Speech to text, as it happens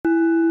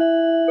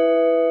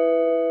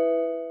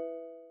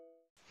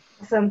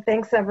Awesome.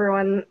 Thanks,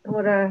 everyone.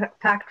 What a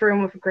packed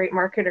room of great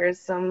marketers.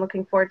 So I'm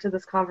looking forward to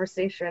this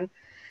conversation.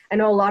 I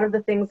know a lot of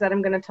the things that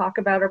I'm going to talk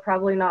about are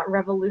probably not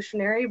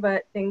revolutionary,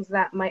 but things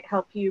that might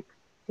help you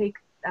take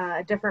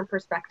a different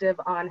perspective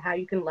on how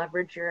you can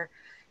leverage your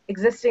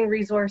existing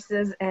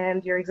resources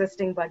and your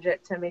existing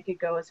budget to make it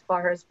go as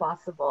far as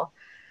possible.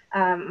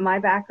 My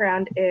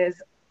background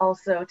is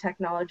also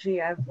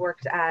technology. I've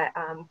worked at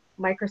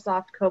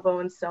Microsoft,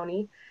 Kobo, and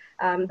Sony.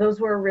 Those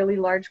were really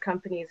large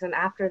companies. And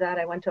after that,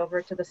 I went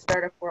over to the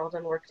startup world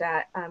and worked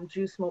at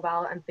Juice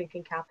Mobile and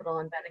Thinking Capital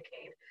and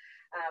Benecaid.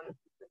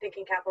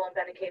 Thinking Capital and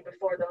Benecaid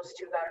before those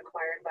two got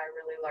acquired by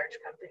really large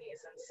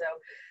companies. And so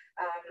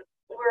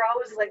we're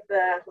always like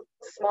the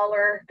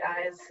smaller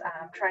guys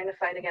trying to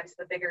fight against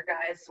the bigger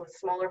guys with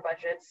smaller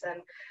budgets.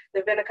 And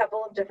there've been a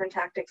couple of different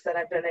tactics that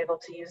I've been able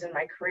to use in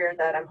my career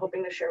that I'm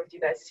hoping to share with you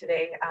guys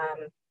today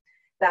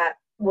that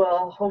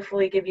will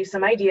hopefully give you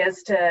some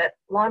ideas to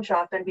launch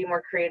off and be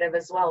more creative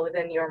as well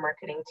within your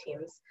marketing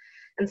teams.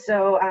 And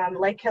so,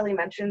 like Kelly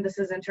mentioned, this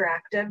is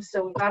interactive.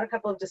 So we've got a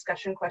couple of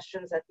discussion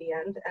questions at the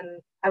end, and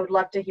I would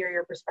love to hear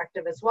your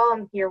perspective as well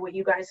and hear what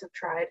you guys have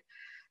tried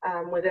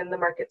within the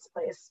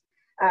marketplace.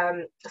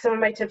 Some of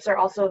my tips are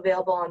also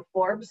available on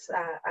Forbes.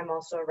 I'm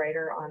also a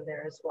writer on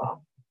there as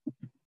well.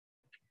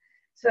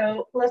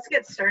 So let's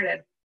get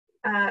started.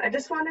 I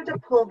just wanted to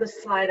pull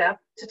this slide up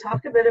to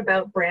talk a bit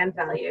about brand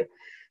value.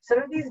 Some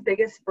of these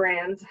biggest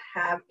brands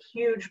have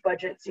huge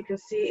budgets. You can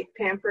see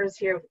Pampers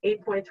here with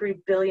 $8.3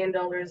 billion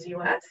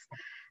US.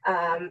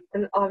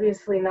 And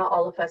obviously not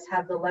all of us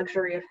have the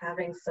luxury of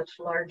having such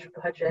large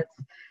budgets.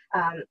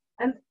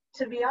 And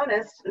to be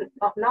honest,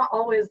 not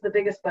always the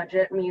biggest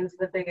budget means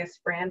the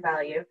biggest brand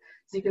value.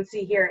 So you can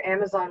see here,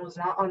 Amazon was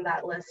not on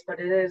that list, but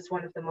it is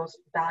one of the most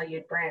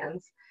valued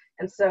brands.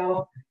 And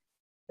so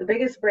the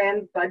biggest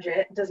brand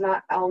budget does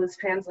not always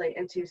translate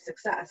into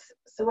success.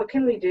 So what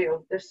can we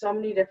do? There's so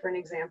many different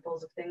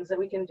examples of things that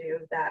we can do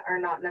that are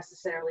not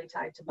necessarily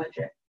tied to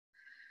budget.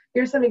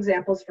 Here's some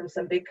examples from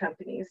some big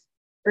companies.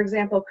 For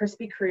example,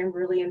 Krispy Kreme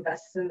really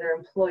invests in their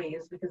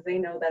employees because they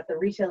know that the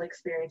retail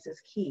experience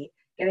is key.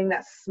 Getting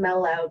that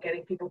smell out,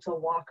 getting people to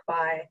walk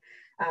by,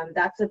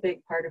 that's a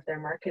big part of their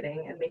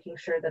marketing and making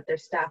sure that their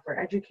staff are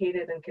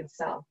educated and can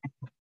sell.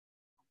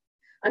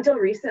 Until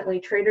recently,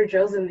 Trader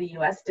Joe's in the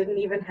US didn't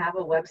even have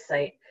a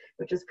website,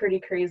 which is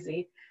pretty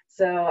crazy.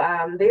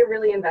 So they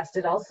really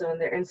invested also in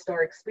their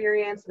in-store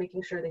experience,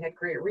 making sure they had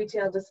great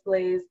retail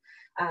displays,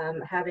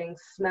 having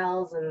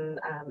smells and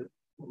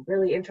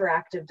really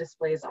interactive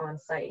displays on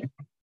site.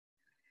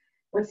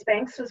 When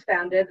Spanx was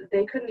founded,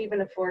 they couldn't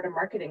even afford a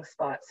marketing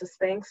spot. So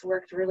Spanx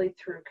worked really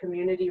through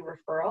community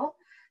referral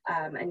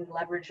and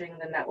leveraging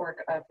the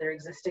network of their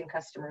existing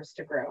customers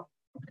to grow.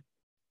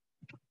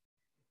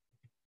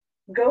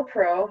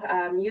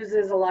 GoPro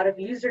uses a lot of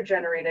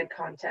user-generated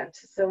content.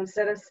 So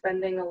instead of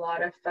spending a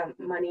lot of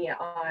money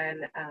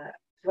on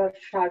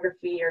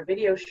photography or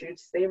video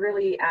shoots, they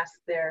really ask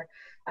their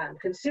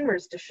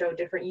consumers to show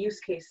different use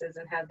cases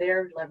and how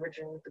they're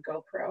leveraging the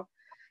GoPro,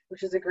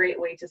 which is a great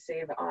way to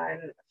save on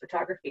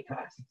photography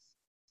costs.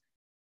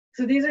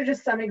 So these are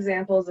just some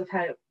examples of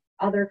how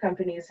other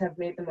companies have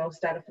made the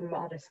most out of a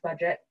modest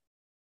budget.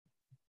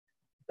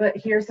 But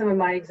here's some of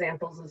my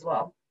examples as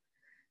well.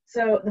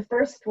 So the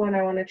first one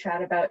I want to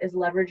chat about is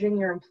leveraging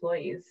your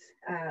employees.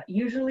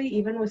 Usually,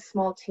 even with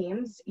small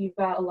teams, you've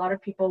got a lot of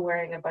people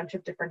wearing a bunch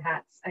of different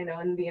hats. I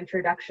know in the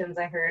introductions,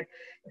 I heard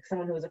like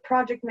someone who was a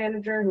project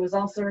manager who was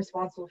also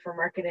responsible for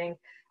marketing.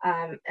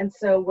 And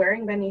so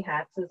wearing many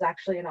hats is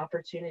actually an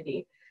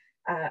opportunity.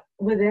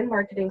 Within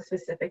marketing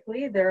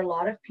specifically, there are a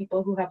lot of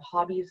people who have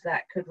hobbies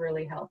that could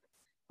really help.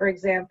 For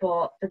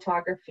example,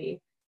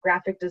 photography,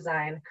 graphic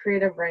design,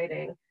 creative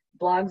writing,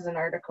 blogs and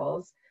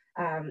articles.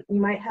 You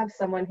might have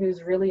someone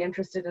who's really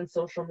interested in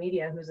social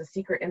media, who's a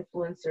secret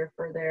influencer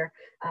for their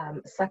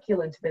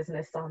succulent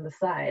business on the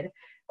side.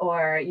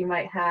 Or you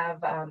might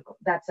have,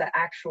 that's an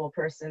actual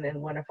person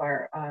in one of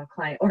our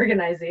client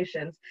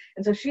organizations.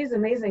 And so she's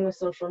amazing with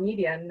social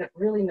media and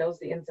really knows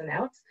the ins and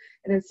outs.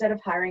 And instead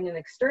of hiring an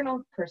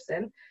external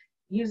person,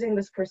 using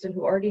this person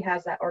who already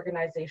has that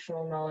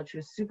organizational knowledge,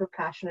 who's super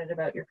passionate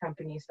about your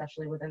company,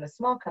 especially within a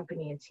small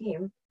company and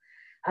team,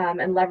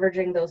 and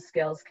leveraging those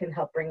skills can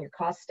help bring your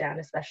costs down,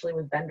 especially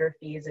with vendor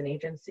fees and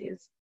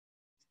agencies.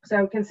 So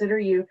I would consider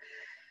you,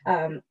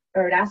 or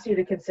I'd ask you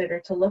to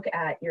consider to look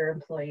at your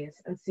employees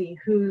and see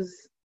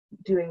who's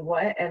doing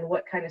what and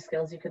what kind of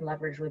skills you can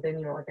leverage within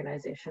your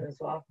organization as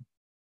well.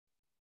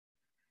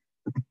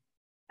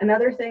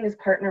 Another thing is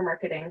partner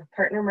marketing.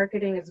 Partner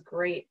marketing is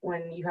great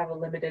when you have a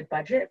limited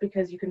budget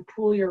because you can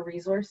pool your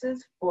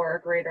resources for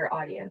a greater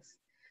audience.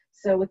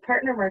 So with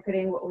partner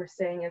marketing, what we're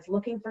saying is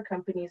looking for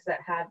companies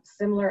that have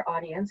similar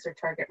audience or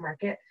target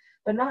market,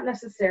 but not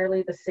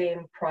necessarily the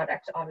same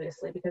product,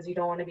 obviously, because you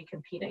don't want to be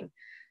competing.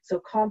 So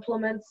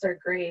complements are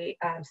great,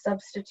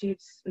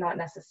 substitutes, not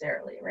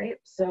necessarily, right?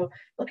 So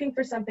looking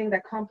for something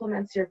that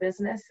complements your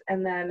business,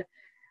 and then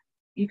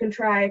you can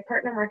try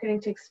partner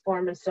marketing takes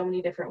form in so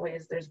many different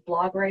ways. There's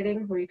blog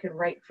writing, where you can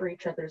write for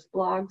each other's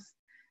blogs.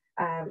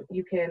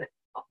 You can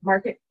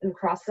market and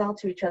cross-sell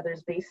to each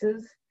other's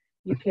bases.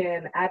 You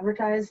can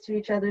advertise to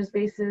each other's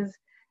bases.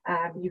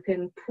 You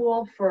can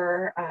pool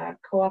for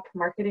co-op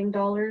marketing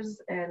dollars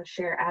and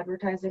share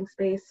advertising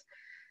space.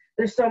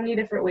 There's so many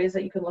different ways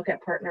that you can look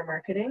at partner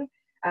marketing,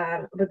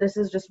 but this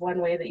is just one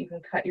way that you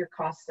can cut your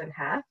costs in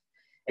half.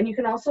 And you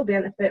can also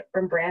benefit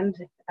from brand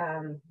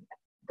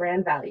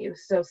value.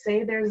 So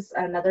say there's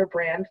another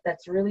brand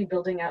that's really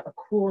building out a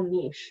cool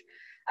niche,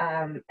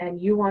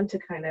 and you want to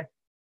kind of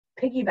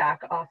piggyback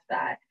off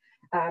that.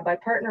 By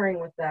partnering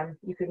with them,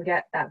 you can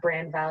get that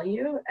brand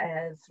value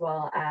as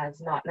well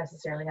as not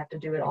necessarily have to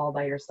do it all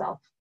by yourself.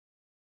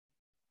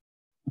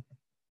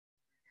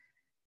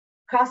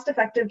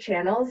 Cost-effective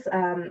channels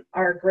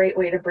are a great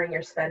way to bring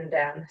your spend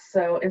down.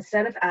 So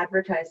instead of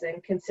advertising,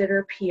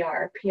 consider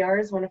PR. PR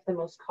is one of the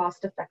most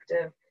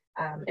cost-effective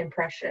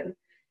impression.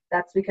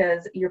 That's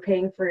because you're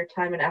paying for your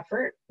time and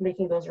effort,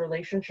 making those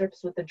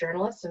relationships with the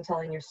journalist and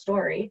telling your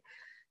story,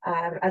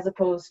 as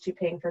opposed to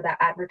paying for that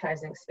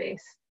advertising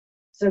space.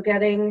 So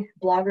getting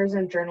bloggers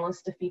and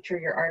journalists to feature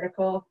your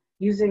article,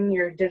 using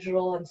your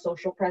digital and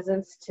social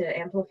presence to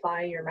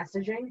amplify your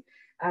messaging,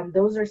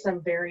 those are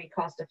some very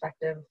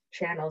cost-effective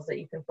channels that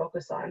you can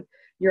focus on.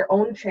 Your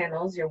own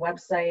channels, your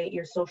website,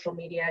 your social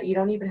media, you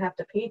don't even have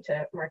to pay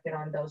to market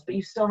on those, but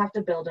you still have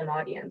to build an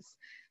audience.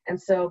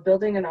 And so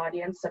building an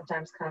audience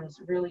sometimes comes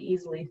really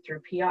easily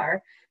through PR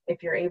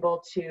if you're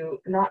able to,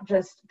 not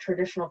just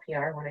traditional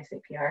PR, when I say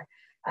PR,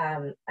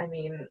 I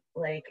mean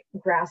like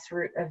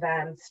grassroots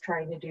events,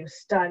 trying to do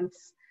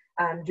stunts,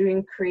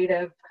 doing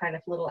creative kind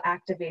of little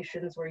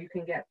activations where you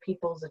can get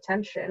people's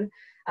attention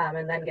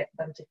and then get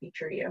them to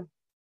feature you.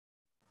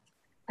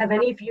 Have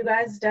any of you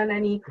guys done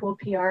any cool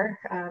PR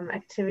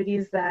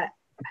activities that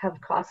have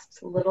cost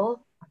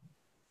little?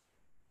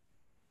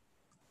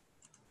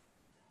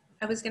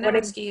 I was going to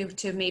ask you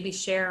to maybe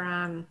share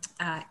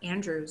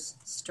Andrew's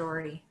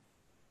story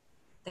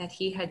that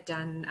he had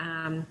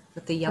done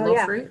with the yellow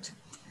fruit.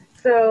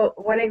 So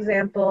one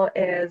example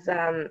is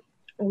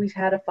we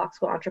had a Fox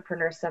School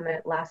Entrepreneur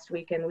Summit last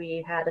week, and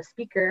we had a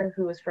speaker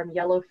who was from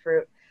Yellow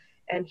Fruit,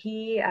 and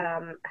he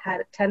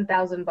had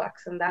 $10,000,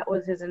 and that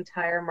was his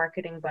entire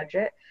marketing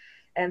budget.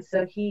 And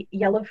so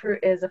Yellow Fruit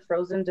is a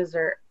frozen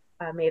dessert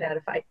made out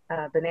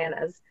of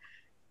bananas.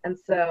 And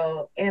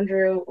so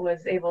Andrew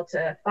was able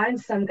to find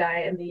some guy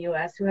in the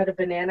US who had a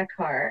banana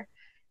car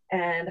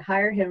and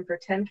hire him for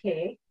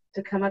 $10K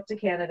to come up to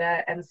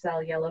Canada and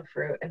sell yellow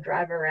fruit and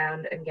drive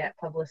around and get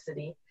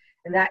publicity.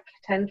 And that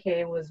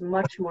 $10K was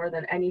much more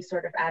than any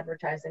sort of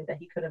advertising that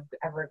he could have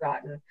ever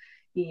gotten.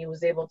 He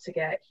was able to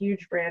get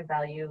huge brand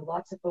value,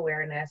 lots of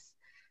awareness,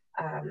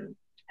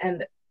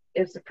 and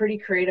it's a pretty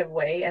creative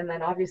way. And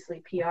then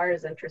obviously PR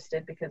is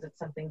interested because it's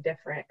something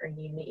different or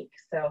unique.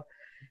 So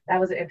that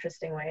was an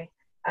interesting way.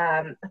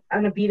 On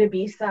a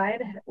B2B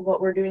side,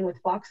 what we're doing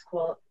with Fox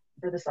Quilt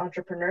for this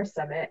Entrepreneur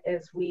Summit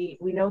is we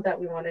know that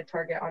we want to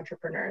target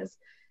entrepreneurs.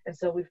 And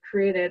so we've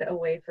created a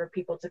way for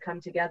people to come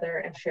together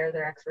and share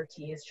their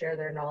expertise, share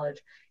their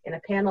knowledge in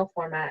a panel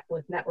format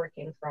with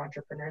networking for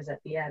entrepreneurs at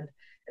the end.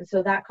 And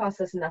so that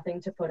costs us nothing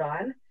to put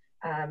on,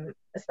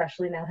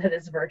 especially now that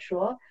it's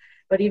virtual.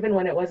 But even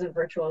when it wasn't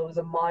virtual, it was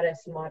a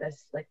modest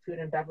like food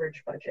and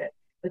beverage budget.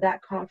 But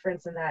that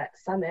conference and that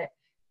summit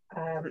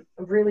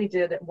really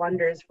did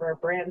wonders for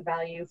brand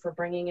value, for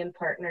bringing in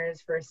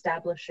partners, for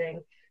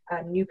establishing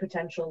new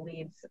potential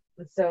leads.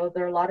 And so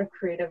there are a lot of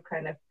creative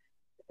kind of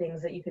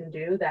things that you can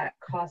do that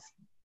cost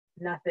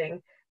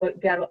nothing,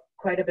 but get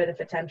quite a bit of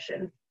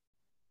attention.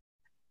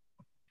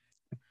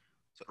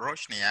 So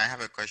Roshni, I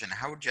have a question.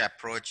 How would you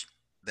approach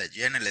the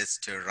journalists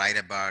to write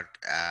about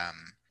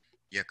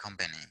your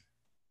company?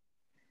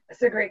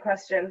 That's a great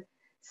question.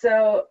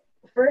 So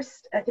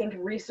first, I think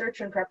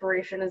research and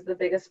preparation is the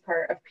biggest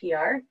part of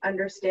PR,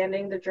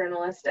 understanding the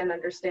journalist and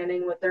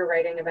understanding what they're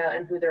writing about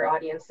and who their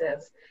audience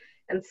is.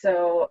 And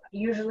so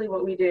usually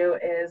what we do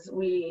is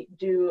we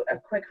do a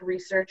quick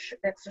research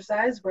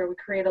exercise where we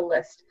create a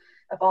list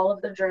of all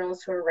of the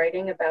journalists who are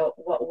writing about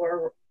what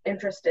we're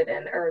interested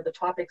in or the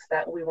topics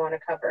that we want to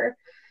cover.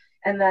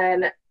 And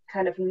then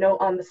kind of note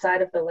on the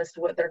side of the list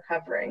what they're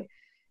covering.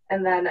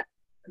 And then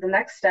the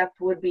next step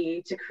would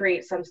be to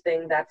create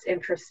something that's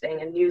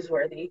interesting and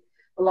newsworthy.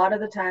 A lot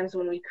of the times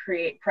when we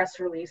create press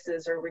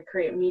releases or we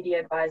create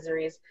media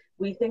advisories,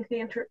 we think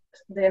the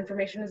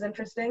information is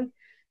interesting,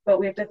 but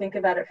we have to think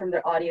about it from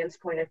the audience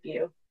point of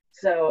view.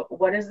 So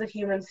what is the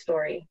human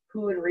story?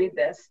 Who would read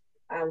this?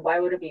 Why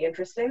would it be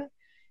interesting?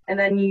 And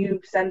then you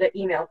send an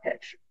email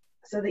pitch.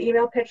 So the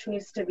email pitch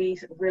needs to be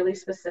really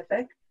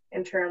specific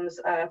in terms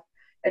of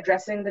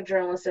addressing the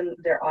journalist and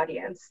their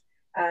audience.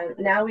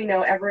 Now we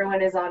know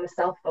everyone is on a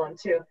cell phone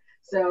too.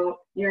 So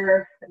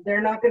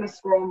they're not going to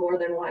scroll more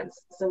than once.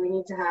 So we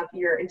need to have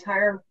your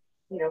entire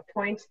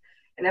point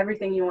and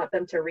everything you want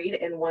them to read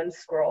in one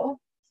scroll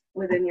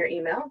within your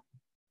email.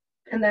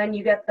 And then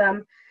you get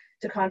them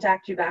to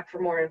contact you back for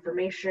more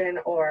information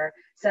or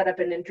set up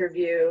an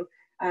interview.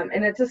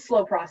 And it's a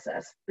slow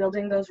process.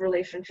 Building those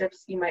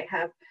relationships, you might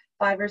have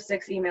 5 or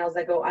 6 emails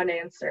that go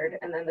unanswered,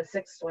 and then the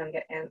 6th one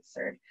get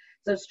answered.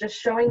 So it's just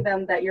showing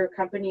them that your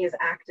company is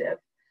active.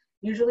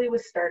 Usually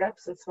with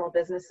startups and small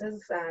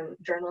businesses,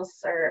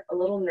 journalists are a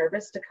little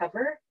nervous to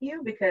cover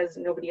you because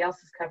nobody else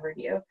has covered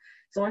you.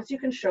 So once you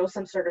can show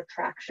some sort of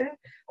traction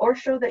or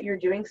show that you're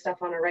doing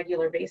stuff on a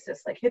regular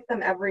basis, like hit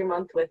them every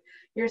month with,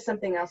 here's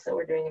something else that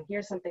we're doing and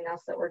here's something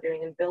else that we're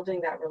doing, and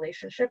building that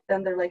relationship,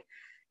 then they're like,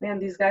 man,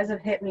 these guys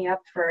have hit me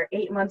up for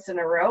 8 months in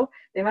a row.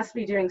 They must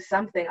be doing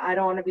something. I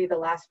don't want to be the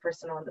last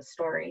person on the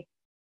story.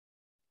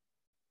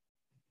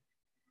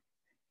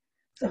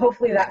 So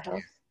hopefully that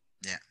helps.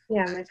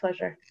 Yeah, my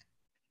pleasure.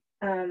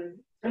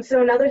 And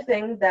so another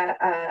thing that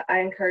I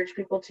encourage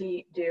people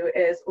to do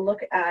is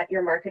look at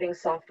your marketing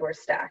software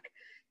stack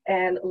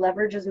and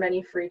leverage as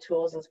many free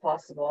tools as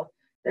possible.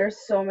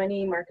 There's so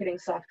many marketing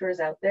softwares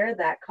out there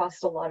that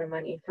cost a lot of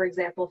money. For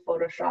example,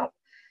 Photoshop.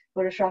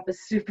 Photoshop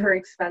is super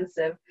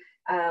expensive,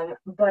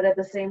 but at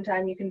the same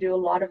time, you can do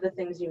a lot of the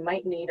things you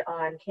might need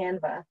on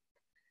Canva.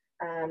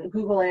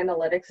 Google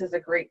Analytics is a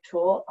great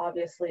tool.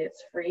 Obviously,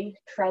 it's free.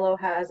 Trello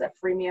has a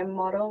freemium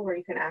model where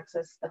you can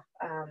access the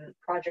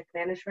project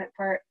management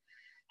part.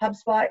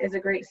 HubSpot is a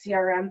great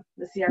CRM.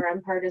 The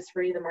CRM part is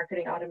free. The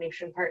marketing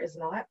automation part is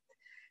not.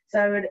 So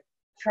I would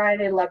try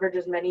to leverage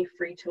as many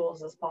free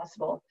tools as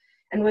possible.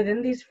 And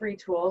within these free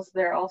tools,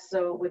 they're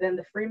also, within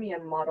the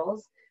freemium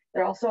models,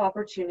 there are also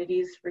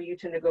opportunities for you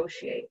to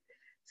negotiate.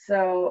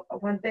 So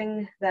one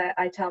thing that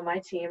I tell my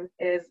team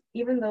is,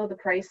 even though the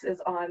price is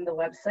on the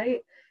website,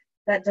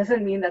 that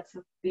doesn't mean that's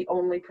the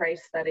only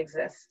price that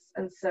exists.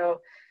 And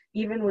so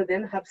even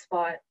within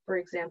HubSpot, for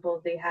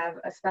example, they have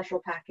a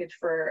special package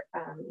for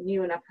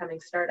new and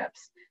upcoming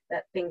startups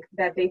that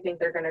they think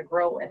they're going to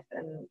grow with.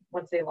 And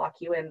once they lock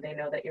you in, they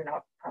know that you're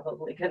not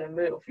probably going to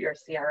move your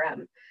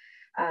CRM.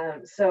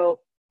 So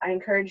I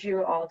encourage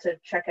you all to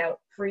check out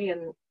free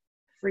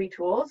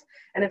tools.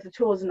 And if the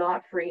tool is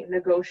not free,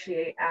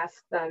 negotiate,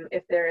 ask them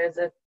if there is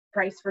a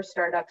price for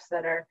startups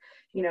that are,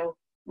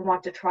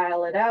 want to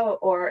trial it out,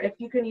 or if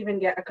you can even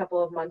get a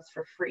couple of months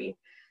for free.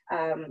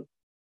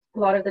 A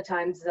lot of the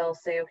times they'll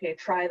say, okay,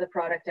 try the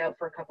product out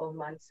for a couple of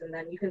months, and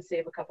then you can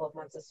save a couple of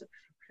months of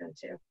subscription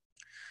too.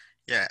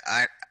 Yeah,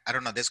 I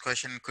don't know. This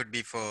question could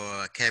be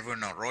for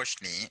Kevin or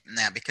Roshni.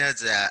 Now,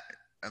 because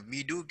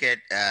we do get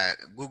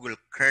Google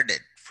credit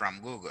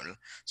from Google,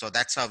 so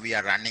that's how we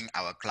are running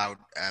our cloud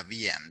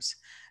VMs.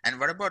 And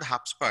what about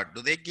HubSpot?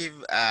 Do they give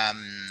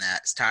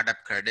startup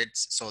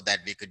credits so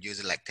that we could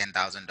use it like $10,000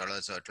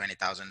 or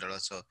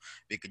 $20,000, so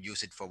we could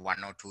use it for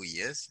 1 or 2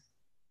 years?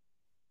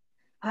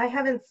 I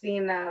haven't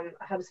seen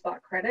HubSpot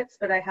credits,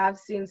 but I have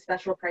seen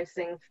special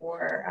pricing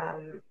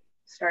for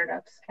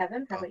startups.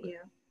 Kevin, how about you?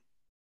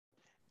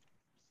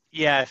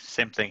 Yeah,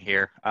 same thing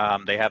here.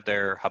 They have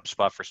their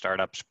HubSpot for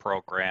Startups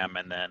program,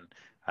 and then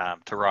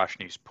to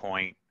Roshni's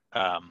point,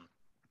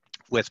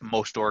 with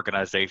most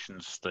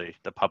organizations,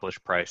 the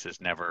published price is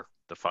never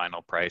the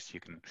final price. You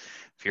can,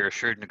 if you're a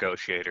shrewd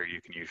negotiator,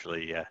 you can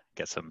usually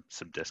get some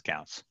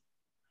discounts.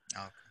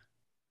 Okay.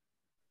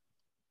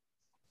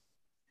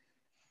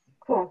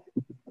 Cool.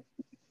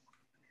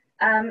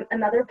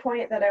 Another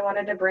point that I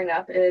wanted to bring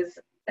up is,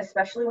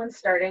 especially when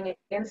starting,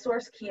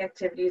 in-source key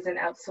activities and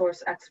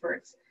outsource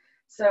experts.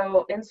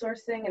 So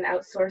insourcing and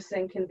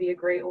outsourcing can be a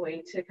great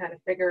way to kind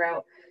of figure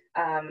out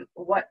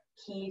what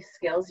key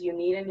skills you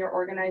need in your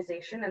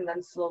organization and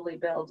then slowly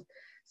build.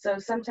 So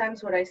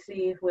sometimes what I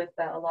see with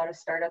a lot of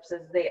startups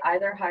is they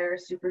either hire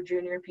super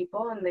junior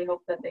people and they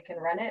hope that they can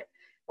run it,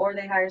 or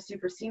they hire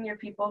super senior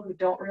people who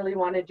don't really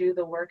want to do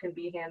the work and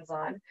be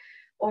hands-on,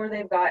 or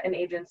they've got an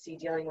agency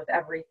dealing with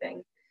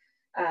everything.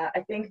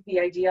 I think the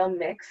ideal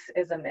mix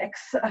is a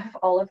mix of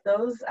all of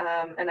those,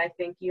 and I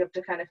think you have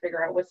to kind of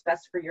figure out what's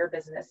best for your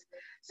business.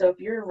 So if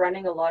you're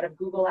running a lot of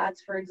Google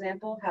ads, for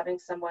example, having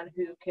someone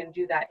who can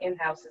do that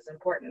in-house is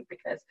important,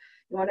 because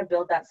you want to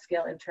build that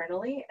skill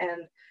internally,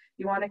 and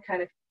you want to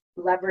kind of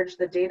leverage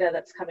the data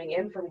that's coming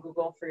in from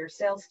Google for your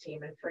sales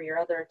team and for your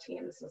other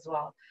teams as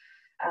well.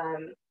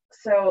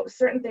 So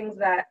certain things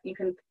that you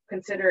can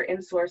consider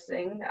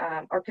insourcing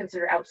or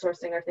consider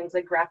outsourcing are things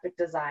like graphic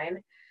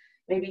design,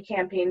 maybe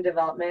campaign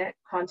development,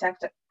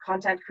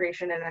 content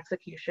creation and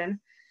execution.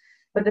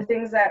 But the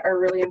things that are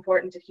really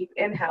important to keep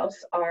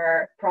in-house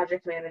are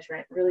project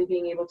management, really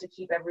being able to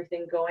keep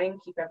everything going,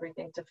 keep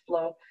everything to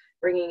flow,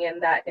 bringing in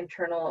that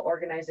internal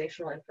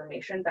organizational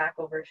information back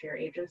over to your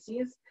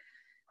agencies.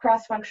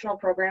 Cross-functional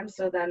programs,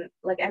 so then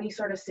like any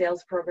sort of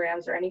sales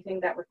programs or anything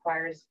that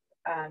requires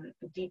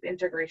deep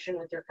integration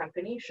with your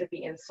company should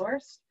be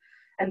insourced.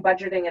 And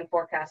budgeting and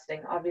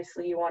forecasting,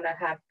 obviously you want to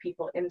have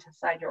people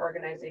inside your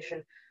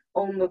organization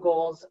own the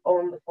goals,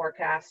 own the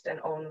forecast, and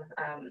own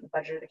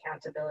budget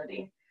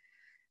accountability.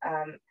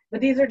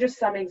 But these are just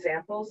some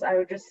examples. I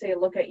would just say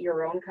look at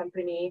your own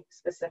company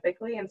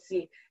specifically and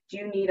see, do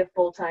you need a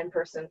full-time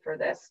person for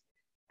this?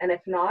 And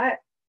if not,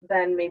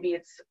 then maybe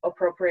it's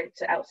appropriate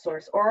to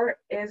outsource. Or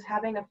is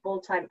having a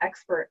full-time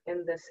expert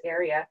in this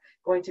area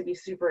going to be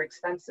super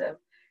expensive?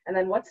 And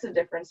then what's the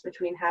difference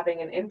between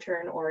having an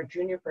intern or a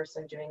junior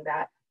person doing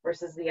that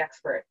versus the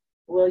expert?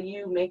 Will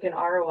you make an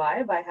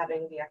ROI by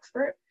having the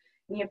expert?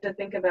 you have to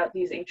think about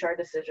these HR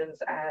decisions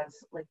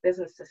as like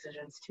business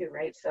decisions too,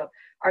 right? So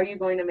are you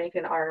going to make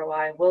an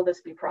ROI? Will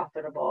this be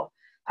profitable?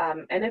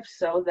 And if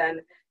so,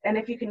 then, and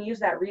if you can use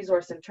that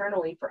resource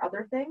internally for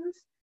other things,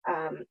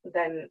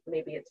 then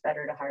maybe it's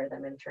better to hire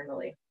them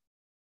internally.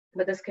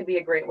 But this could be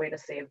a great way to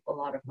save a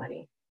lot of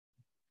money.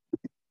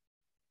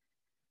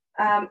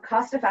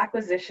 Cost of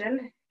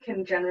acquisition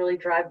can generally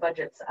drive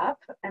budgets up.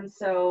 And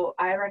so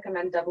I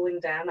recommend doubling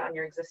down on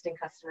your existing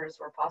customers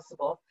where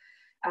possible.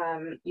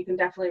 You can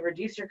definitely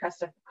reduce your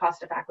cost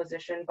of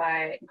acquisition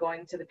by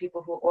going to the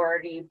people who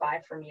already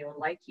buy from you and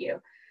like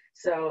you.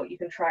 So you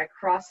can try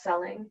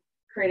cross-selling,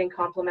 creating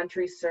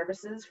complementary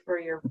services for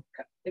your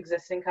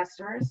existing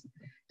customers,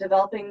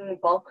 developing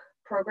bulk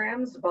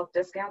programs, bulk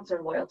discounts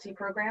or loyalty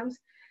programs,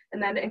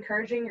 and then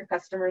encouraging your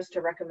customers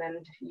to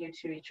recommend you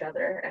to each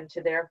other and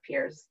to their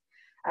peers.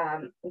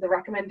 The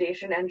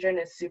recommendation engine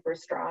is super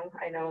strong.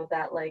 I know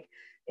that like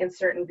in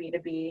certain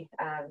B2B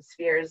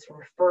spheres,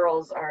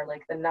 referrals are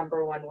like the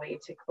 #1 way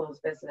to close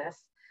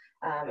business.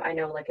 I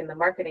know like in the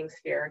marketing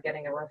sphere,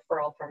 getting a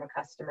referral from a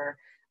customer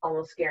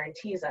almost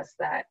guarantees us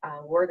that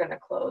we're going to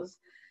close.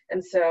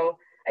 And so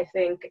I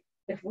think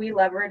if we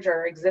leverage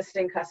our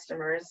existing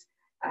customers,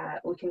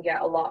 we can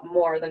get a lot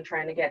more than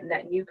trying to get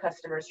net new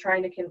customers,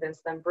 trying to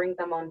convince them, bring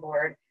them on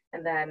board,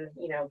 and then,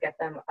 you know, get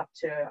them up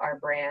to our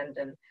brand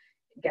and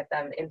get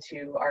them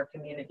into our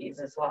communities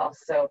as well.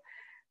 So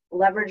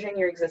leveraging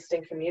your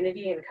existing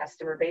community and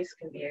customer base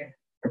can be a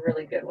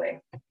really good way.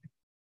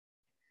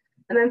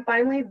 And then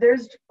finally,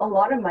 there's a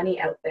lot of money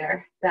out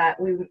there that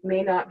we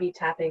may not be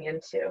tapping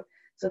into.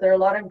 So there are a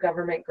lot of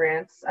government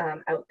grants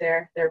out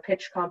there. There are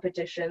pitch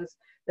competitions.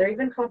 There are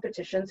even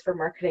competitions for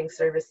marketing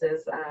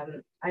services.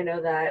 I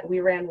know that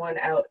we ran one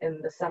out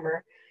in the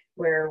summer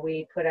where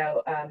we put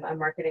out a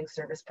marketing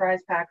service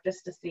prize pack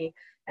just to see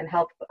and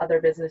help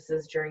other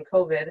businesses during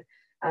COVID.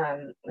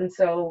 And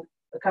so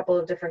a couple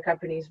of different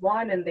companies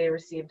won, and they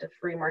received a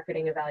free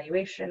marketing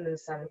evaluation and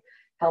some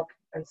help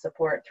and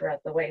support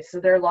throughout the way. So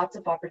there are lots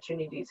of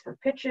opportunities for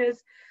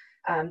pitches.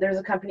 There's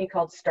a company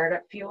called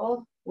Startup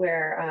Fuel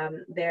where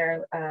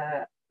they're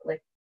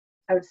like,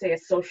 I would say, a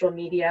social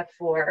media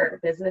for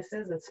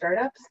businesses and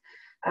startups.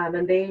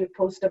 And they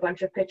post a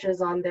bunch of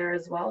pitches on there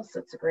as well. So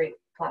it's a great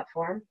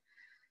platform.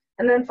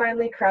 And then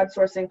finally,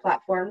 crowdsourcing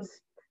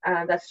platforms.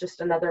 That's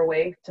just another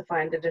way to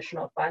find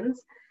additional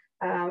funds.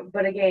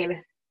 But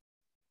again,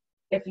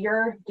 if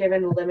you're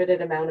given a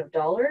limited amount of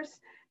dollars,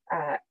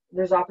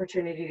 there's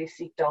opportunity to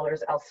seek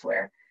dollars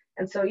elsewhere.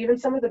 And so even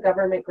some of the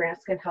government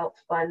grants can help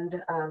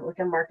fund like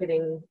a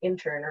marketing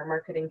intern or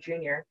marketing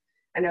junior.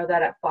 I know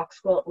that at Fox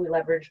Quilt, we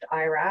leveraged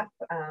IRAP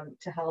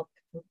to help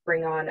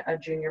bring on a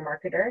junior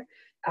marketer.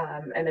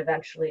 And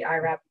eventually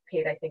IRAP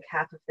paid, I think,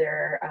 half of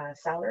their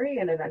salary.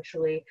 And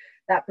eventually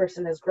that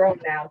person has grown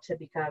now to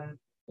become,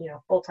 you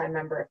know, full-time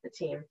member of the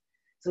team.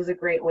 So it was a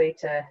great way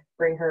to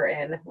bring her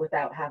in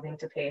without having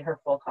to pay her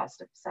full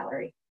cost of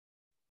salary.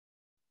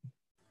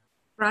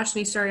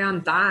 Roshni, sorry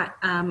on that.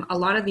 A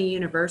lot of the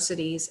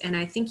universities, and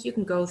I think you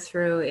can go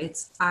through,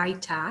 it's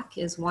ITAC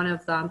is one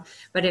of them,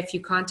 but if you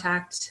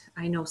contact,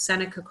 I know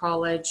Seneca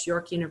College,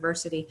 York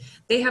University,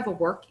 they have a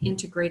work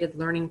integrated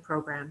learning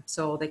program.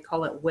 So they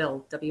call it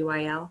WIL,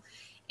 W-I-L.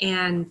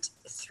 And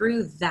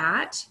through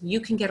that, you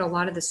can get a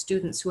lot of the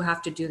students who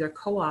have to do their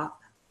co-op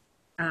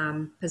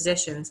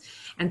positions,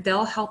 and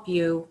they'll help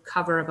you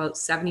cover about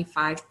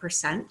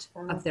 75%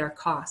 of their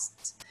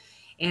costs.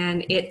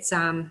 And it's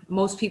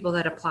most people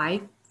that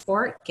apply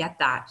for it get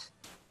that.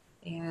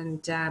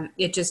 And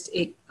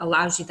it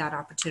allows you that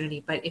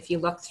opportunity. But if you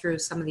look through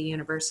some of the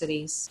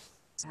universities,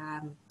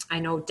 I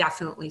know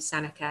definitely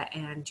Seneca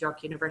and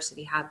York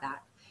University have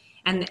that.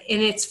 And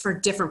it's for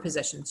different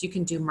positions. You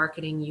can do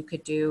marketing, you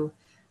could do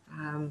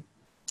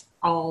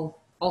all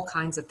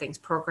kinds of things,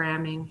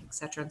 programming, et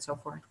cetera, and so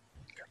forth.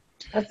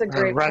 That's a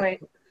great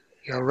point.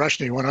 Yeah,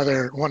 Roshni,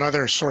 one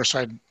other source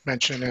I'd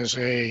mention is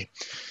a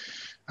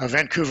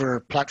Vancouver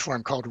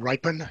platform called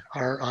Riipen,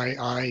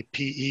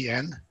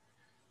 R-I-I-P-E-N,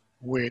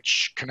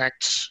 which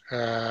connects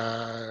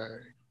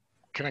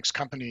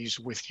companies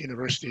with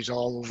universities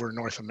all over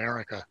North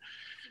America.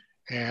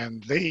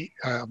 And they,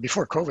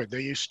 before COVID,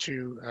 they used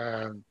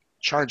to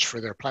charge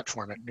for their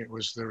platform. There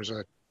was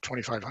a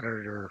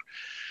 $2,500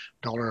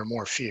 or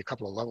more fee, a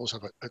couple of levels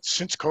of it. But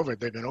since COVID,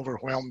 they've been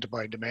overwhelmed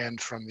by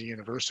demand from the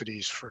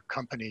universities for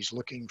companies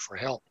looking for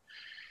help,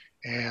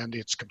 and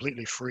it's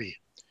completely free.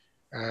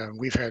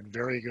 We've had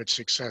very good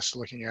success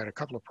looking at a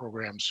couple of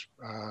programs,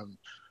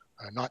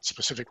 not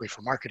specifically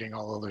for marketing,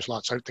 although there's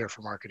lots out there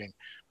for marketing,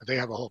 but they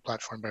have a whole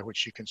platform by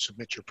which you can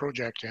submit your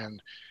project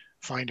and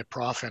find a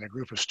prof and a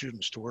group of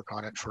students to work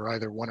on it for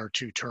either 1 or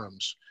 2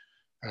 terms,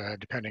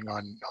 depending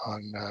on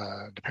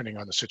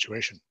the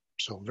situation.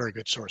 So very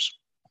good source.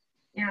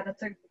 Yeah,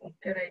 that's a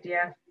good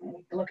idea.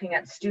 Looking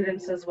at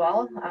students as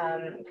well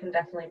can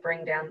definitely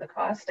bring down the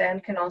cost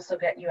and can also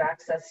get you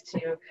access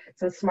to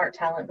some smart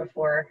talent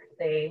before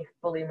they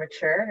fully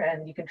mature,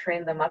 and you can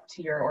train them up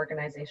to your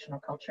organizational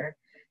culture.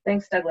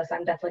 Thanks, Douglas.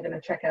 I'm definitely going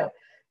to check out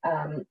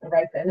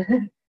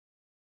Riipen.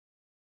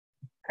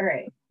 All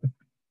right.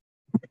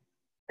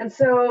 And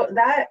so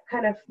that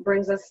kind of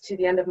brings us to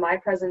the end of my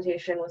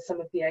presentation with some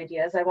of the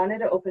ideas. I wanted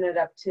to open it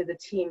up to the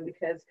team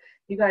because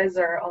you guys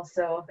are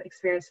also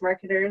experienced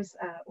marketers.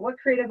 What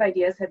creative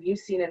ideas have you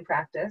seen in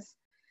practice?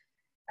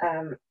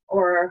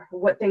 Or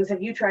what things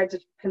have you tried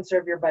to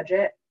conserve your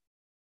budget?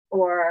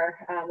 Or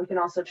we can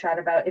also chat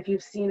about if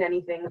you've seen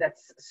anything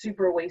that's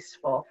super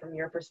wasteful from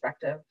your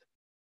perspective.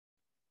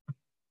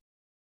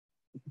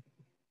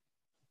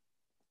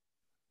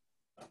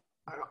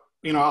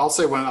 I'll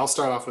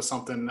start off with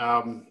something.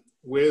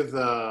 With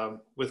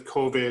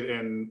COVID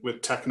and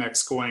with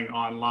TechNext going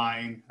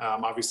online,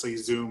 obviously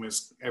Zoom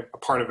is a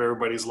part of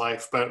everybody's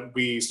life, but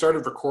we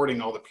started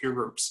recording all the peer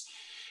groups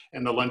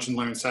and the lunch and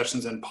learn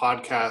sessions and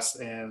podcasts.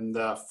 And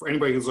for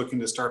anybody who's looking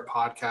to start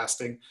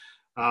podcasting,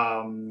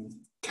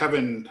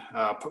 Kevin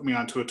put me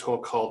onto a tool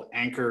called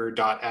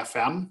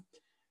Anchor.fm.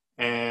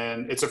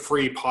 And it's a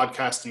free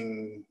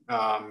podcasting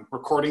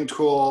recording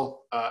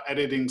tool,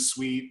 editing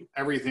suite,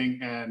 everything.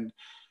 And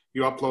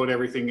you upload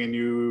everything and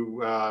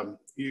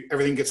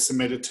everything gets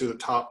submitted to the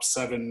top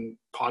 7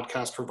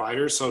 podcast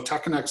providers. So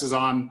TechNext is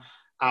on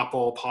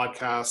Apple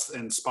Podcasts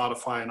and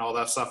Spotify and all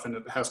that stuff, and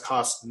it has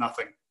cost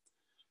nothing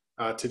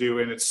to do.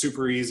 And it's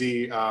super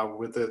easy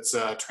with its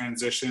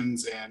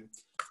transitions, and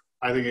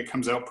I think it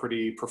comes out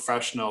pretty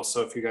professional.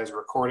 So if you guys are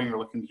recording or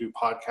looking to do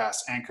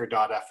podcasts,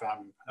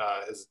 Anchor.fm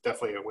is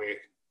definitely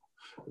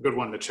a good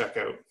one to check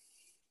out.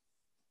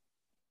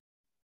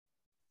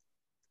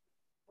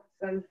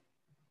 Awesome.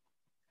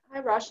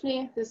 Hi,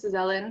 Roshni. This is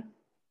Ellen.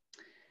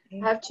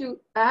 I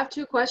have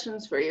two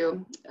questions for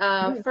you.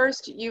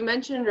 First, you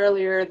mentioned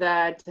earlier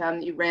that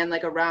you ran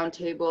like a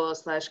roundtable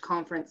 /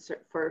 conference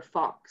for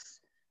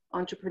Fox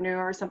Entrepreneur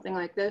or something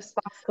like this.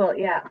 Cool,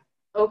 yeah.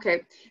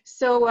 Okay,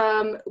 so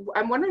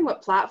I'm wondering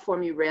what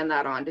platform you ran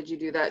that on. Did you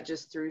do that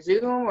just through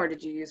Zoom, or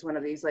did you use one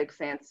of these like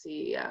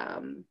fancy,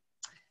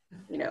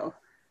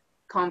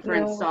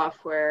 conference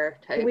software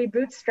type? We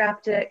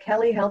bootstrapped it.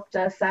 Kelly helped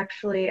us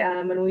actually,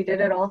 and we did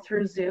it all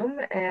through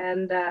Zoom.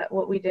 And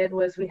what we did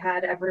was we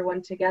had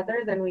everyone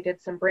together, then we did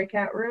some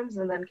breakout rooms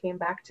and then came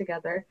back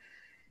together.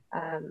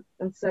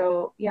 And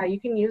so, yeah,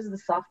 you can use the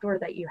software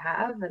that you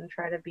have and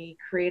try to be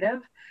creative.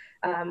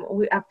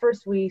 At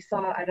first we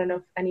saw, I don't know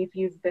if any of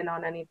you've been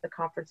on any of the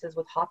conferences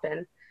with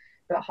Hopin,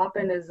 but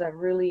Hopin is a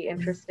really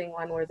interesting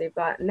one where they've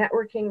got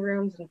networking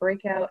rooms and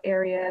breakout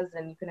areas,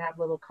 and you can have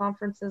little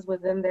conferences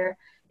within there.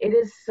 It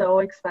is so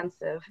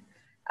expensive.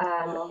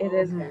 It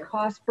is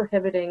cost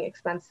prohibiting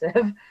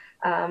expensive.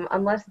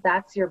 Unless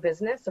that's your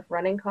business of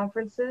running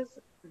conferences,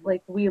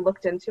 like we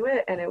looked into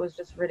it and it was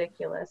just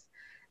ridiculous.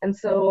 And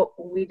so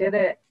we did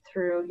it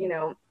through,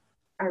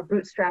 our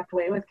bootstrapped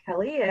way with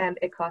Kelly, and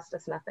it cost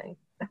us nothing.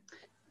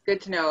 Good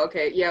to know.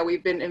 Okay. Yeah,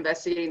 we've been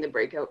investigating the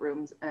breakout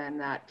rooms and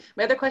that.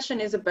 My other question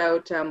is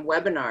about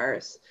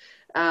webinars.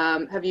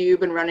 Have you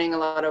been running a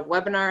lot of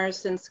webinars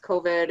since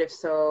COVID? If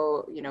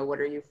so,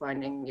 what are you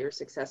finding your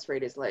success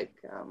rate is like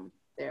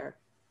there?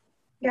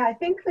 Yeah, I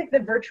think like the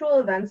virtual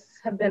events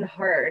have been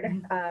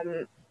hard,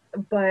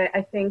 but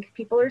I think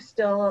people are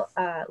still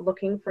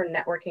looking for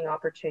networking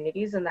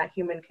opportunities and that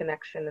human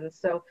connection. And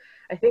so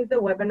I think the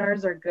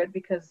webinars are good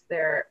because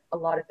they're a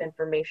lot of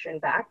information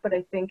back, but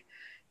I think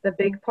the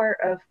big part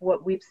of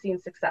what we've seen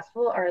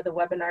successful are the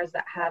webinars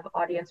that have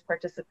audience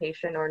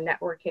participation or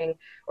networking,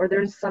 or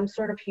there's some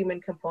sort of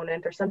human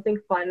component or something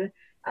fun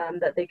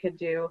that they could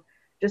do,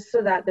 just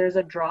so that there's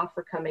a draw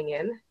for coming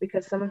in,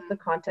 because some of the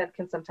content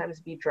can sometimes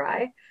be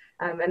dry.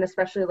 And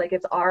especially like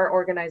it's our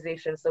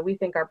organization, so we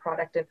think our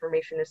product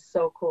information is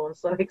so cool and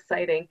so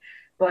exciting.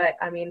 But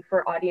I mean,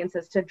 for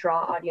audiences to draw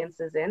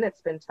audiences in,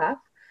 it's been tough.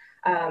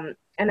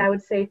 And I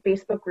would say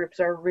Facebook groups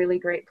are a really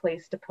great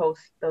place to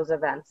post those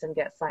events and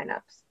get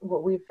signups.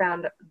 What we've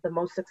found the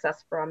most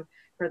success for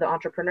the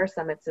Entrepreneur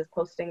Summits is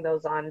posting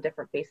those on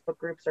different Facebook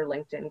groups or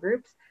LinkedIn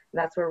groups. And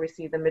that's where we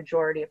see the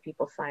majority of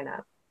people sign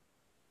up.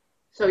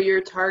 So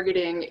you're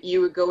targeting,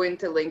 you would go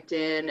into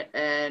LinkedIn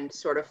and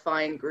sort of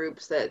find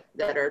groups that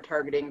are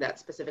targeting that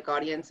specific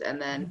audience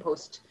and then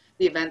post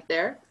the event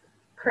there?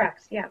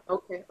 Correct, yeah.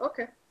 Okay.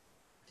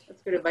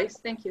 That's good advice.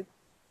 Thank you.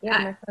 Yeah,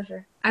 my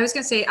pleasure. I was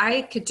going to say,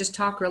 I could just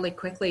talk really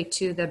quickly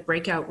to the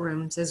breakout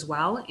rooms as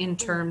well in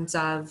terms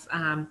of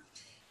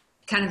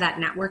kind of that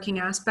networking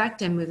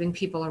aspect and moving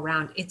people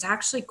around. It's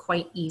actually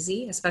quite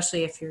easy,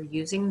 especially if you're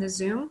using the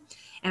Zoom.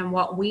 And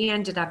what we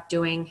ended up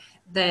doing,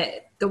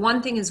 the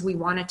one thing is we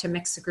wanted to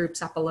mix the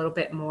groups up a little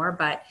bit more,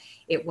 but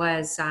it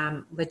was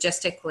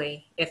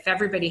logistically, if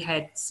everybody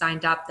had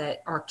signed up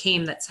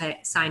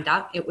signed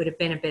up, it would have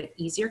been a bit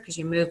easier because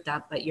you moved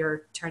up, but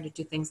you're trying to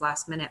do things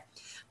last minute.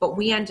 But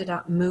we ended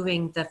up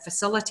moving the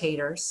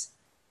facilitators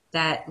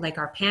that, like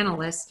our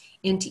panelists,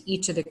 into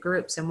each of the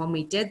groups. And when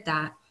we did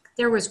that,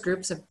 there was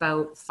groups of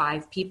about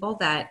 5 people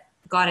that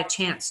got a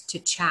chance to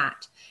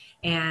chat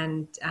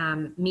and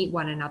meet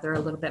one another a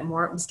little bit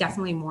more. It was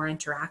definitely more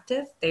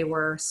interactive. They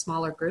were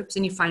smaller groups,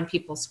 and you find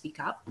people speak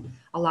up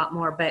a lot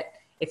more. But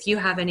if you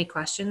have any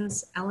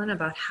questions, Ellen,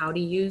 about how to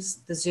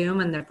use the Zoom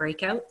and the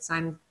breakouts,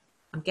 I'm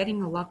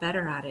getting a lot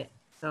better at it.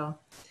 So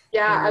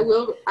Yeah,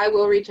 I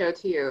will reach out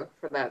to you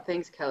for that.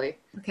 Thanks, Kelly.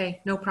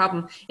 Okay, no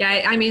problem.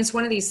 Yeah, I mean, it's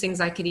one of these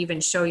things I could even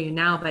show you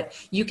now, but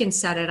you can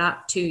set it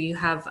up too. You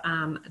have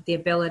the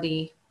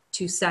ability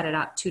to set it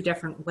up 2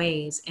 different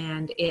ways,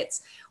 and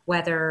it's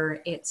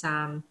whether it's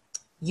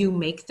you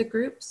make the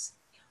groups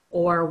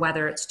or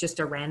whether it's just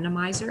a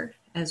randomizer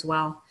as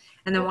well.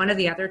 And then one of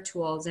the other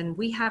tools, and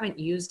we haven't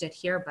used it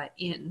here, but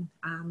in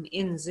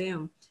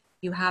Zoom,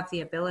 you have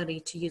the ability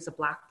to use a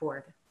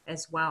Blackboard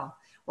as well,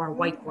 or a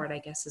whiteboard, I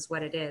guess is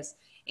what it is.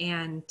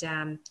 And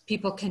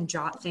people can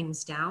jot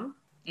things down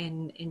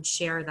and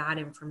share that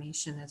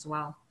information as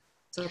well.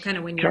 So kind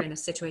of when you're in a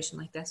situation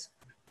like this.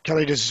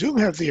 Kelly, does Zoom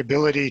have the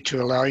ability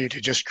to allow you to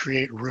just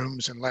create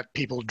rooms and let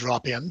people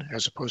drop in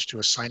as opposed to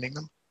assigning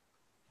them?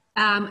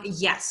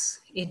 Yes,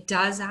 it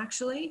does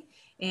actually.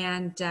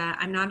 And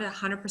I'm not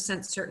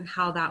 100% certain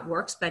how that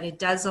works, but it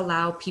does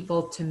allow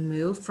people to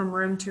move from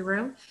room to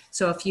room.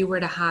 So if you were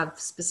to have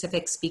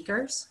specific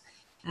speakers,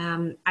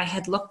 I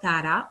had looked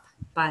that up,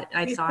 but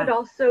I thought you could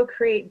also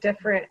create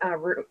different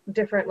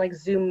like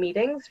Zoom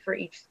meetings for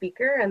each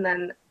speaker, and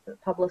then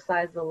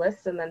publicize the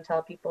list, and then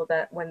tell people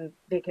that when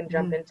they can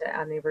jump into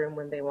any room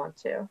when they want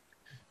to.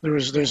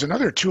 There's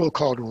another tool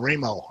called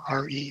Remo,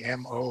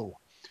 R-E-M-O,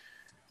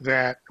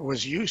 that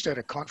was used at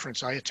a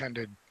conference I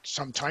attended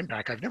some time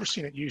back. I've never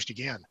seen it used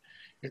again.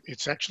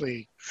 It's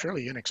actually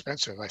fairly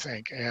inexpensive, I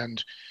think,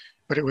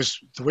 but it was,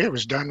 the way it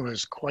was done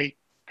was quite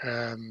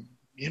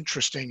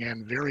interesting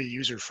and very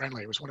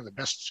user-friendly. It was one of the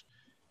best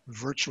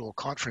virtual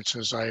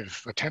conferences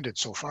I've attended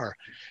so far.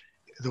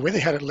 The way they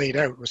had it laid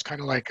out was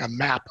kind of like a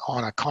map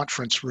on a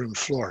conference room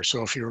floor.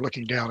 So if you were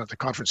looking down at the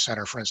conference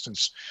center, for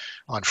instance,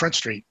 on Front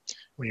Street,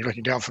 when you're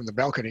looking down from the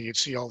balcony, you'd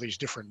see all these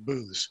different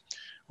booths.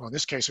 Well, in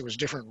this case, it was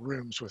different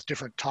rooms with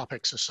different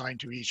topics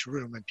assigned to each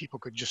room, and people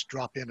could just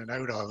drop in and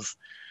out of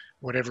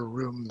whatever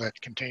room that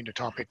contained a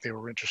topic they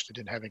were interested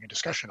in having a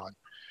discussion on.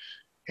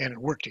 And it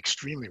worked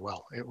extremely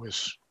well. It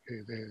was,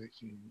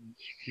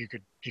 you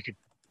could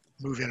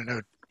move in and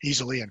out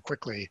easily and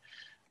quickly,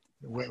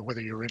 whether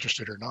you're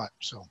interested or not.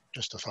 So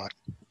just a thought.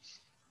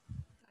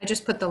 I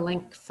just put the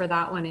link for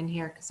that one in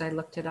here because I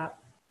looked it up.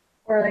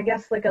 Or I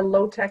guess like a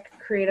low-tech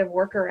creative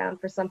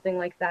workaround for something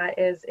like that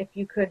is if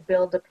you could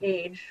build a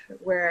page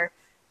where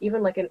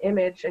even like an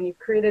image, and you've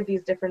created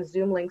these different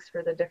Zoom links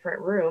for the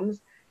different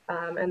rooms,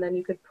 and then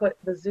you could put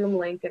the Zoom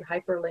link and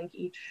hyperlink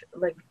each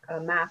like a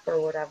map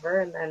or whatever,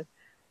 and then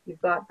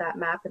you've got that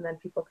map, and then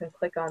people can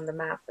click on the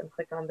map and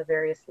click on the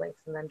various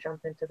links and then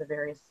jump into the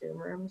various Zoom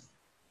rooms.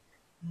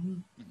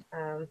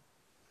 Mm-hmm.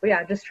 But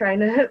yeah, just trying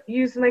to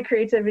use my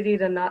creativity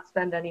to not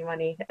spend any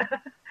money.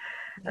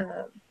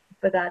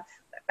 But that's,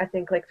 I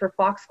think, like for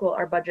Fox School,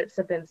 our budgets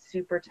have been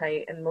super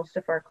tight, and most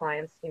of our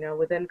clients, you know,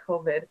 within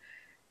COVID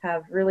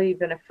have really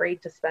been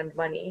afraid to spend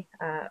money.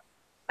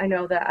 I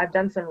know that I've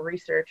done some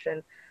research,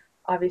 and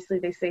obviously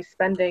they say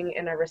spending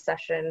in a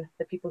recession,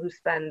 the people who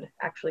spend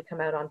actually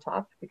come out on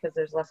top because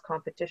there's less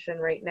competition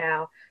right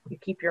now. You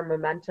keep your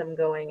momentum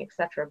going,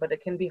 etc. But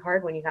it can be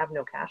hard when you have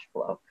no cash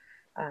flow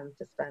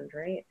to spend,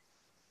 right?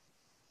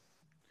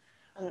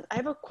 I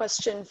have a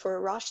question for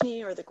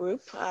Roshni or the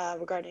group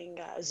regarding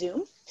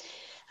Zoom.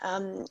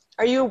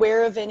 Are you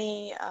aware of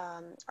any,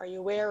 are you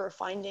aware or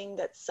finding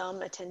that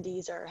some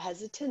attendees are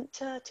hesitant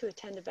to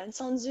attend events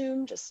on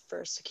Zoom just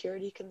for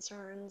security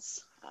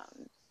concerns?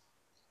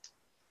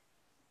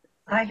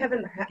 I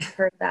haven't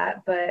heard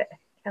that, but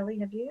Kelly,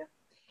 have you?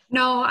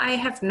 No, I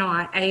have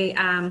not.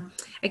 I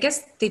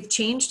guess they've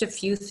changed a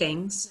few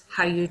things,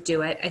 how you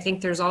do it. I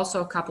think there's also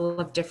a couple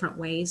of different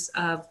ways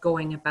of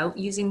going about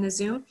using the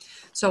Zoom.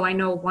 So I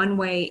know one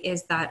way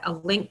is that a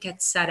link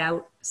gets sent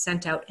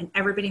out, and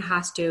everybody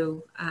has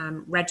to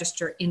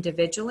register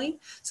individually.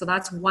 So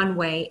that's one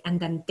way, and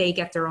then they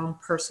get their own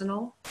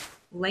personal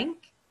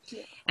link.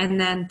 Yeah.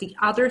 And then the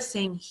other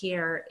thing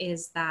here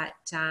is that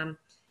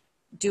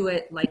do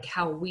it like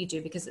how we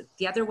do, because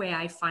the other way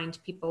I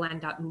find people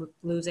end up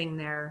losing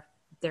their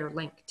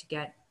link to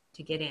get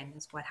in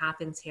is what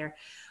happens here.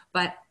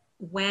 But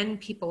when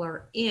people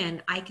are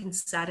in, I can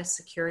set a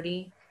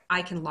security,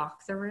 I can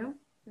lock the room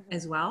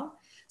as well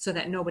so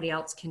that nobody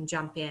else can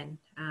jump in.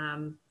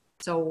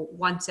 So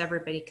once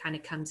everybody kind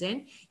of comes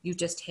in, you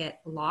just hit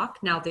lock.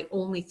 Now the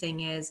only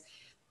thing is,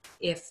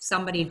 if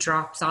somebody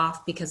drops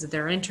off because of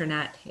their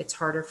internet, it's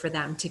harder for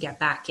them to get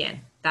back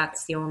in.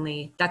 That's the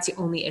only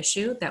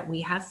issue that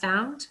we have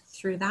found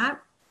through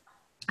that.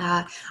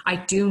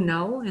 I do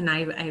know, and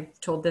I've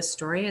told this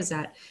story, is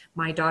that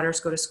my daughters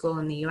go to school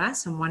in the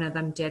US, and one of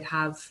them did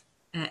have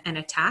an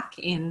attack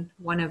in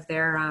one of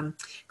their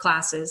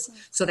classes.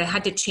 So they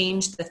had to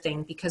change the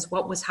thing, because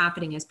what was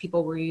happening is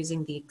people were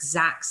using the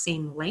exact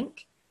same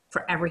link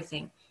for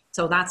everything.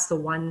 So that's the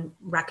one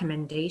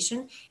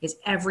recommendation, is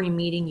every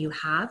meeting you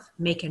have,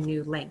 make a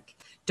new link.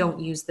 Don't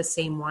use the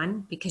same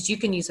one, because you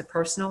can use a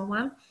personal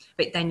one,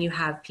 but then you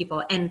have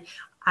people, and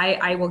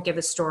I will give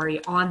a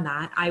story on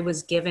that. I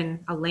was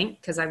given a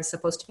link because I was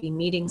supposed to be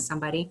meeting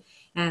somebody,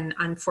 and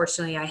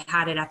unfortunately I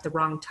had it at the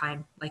wrong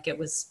time. Like it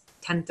was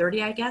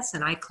 10:30, I guess,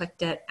 and I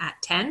clicked it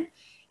at 10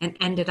 and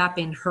ended up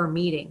in her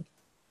meeting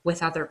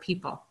with other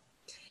people.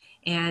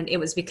 And it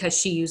was because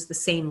she used the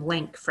same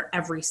link for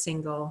every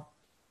single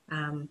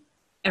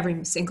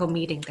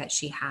meeting that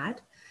she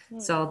had.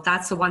 So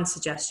that's the one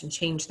suggestion,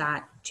 change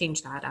that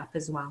up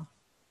as well.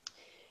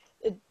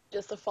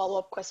 Just a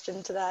follow-up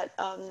question to that.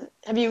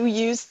 Have you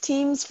used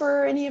Teams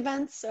for any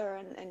events,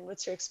 and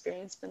what's your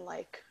experience been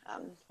like?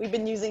 We've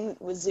been using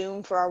with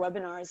Zoom for our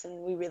webinars,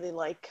 and we really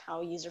like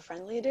how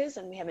user-friendly it is,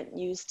 and we haven't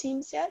used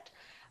Teams yet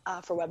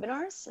for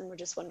webinars, and we're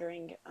just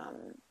wondering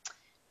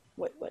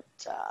what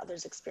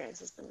others' experience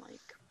has been like.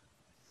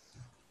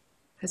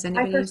 Has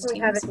anybody I personally used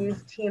Teams? haven't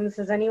used Teams.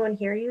 Has anyone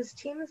here used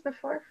Teams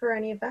before for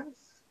any events?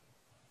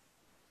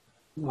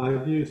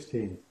 I've used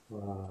Teams.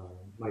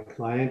 My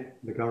client,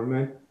 the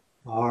government,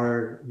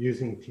 are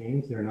using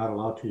Teams. They're not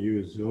allowed to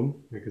use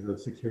Zoom because of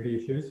security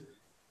issues.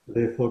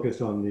 They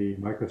focus on the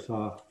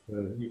Microsoft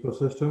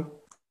ecosystem,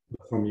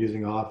 from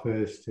using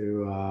Office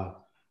to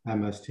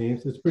MS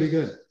Teams. It's pretty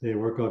good. They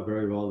work out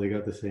very well. They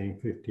got the same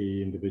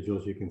 50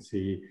 individuals you can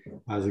see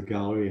as a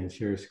gallery and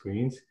share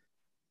screens.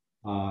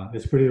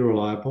 It's pretty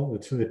reliable.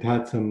 It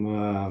had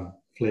some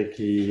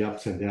flaky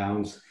ups and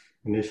downs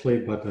initially,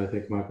 but I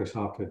think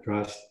Microsoft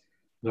addressed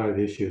a lot of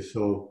the issues.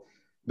 So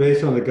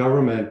based on the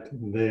government,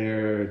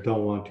 they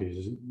don't want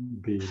to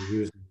be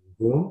using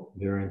Zoom.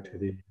 They're into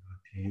the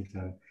Teams,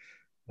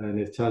 and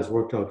it has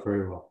worked out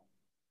very well.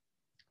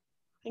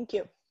 Thank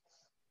you.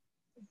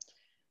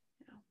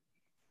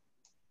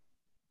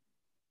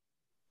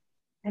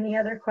 Any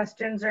other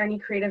questions or any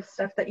creative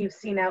stuff that you've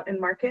seen out in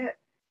market?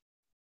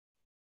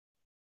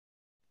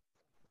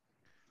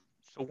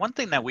 So one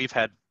thing that we've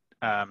had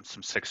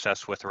some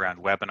success with around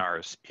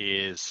webinars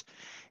is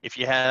if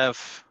you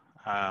have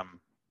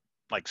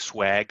like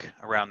swag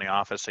around the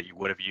office that you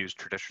would have used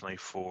traditionally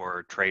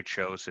for trade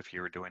shows if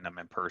you were doing them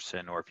in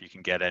person, or if you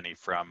can get any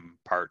from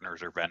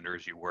partners or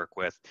vendors you work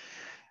with.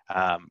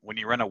 When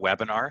you run a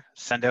webinar,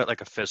 send out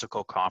like a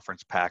physical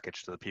conference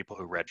package to the people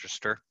who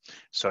register.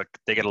 So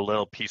they get a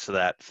little piece of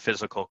that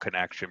physical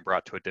connection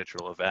brought to a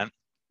digital event.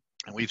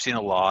 And we've seen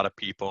a lot of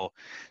people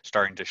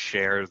starting to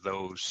share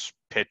those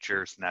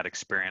pictures and that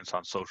experience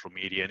on social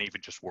media, and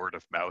even just word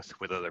of mouth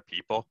with other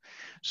people.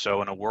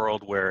 So in a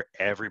world where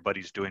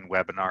everybody's doing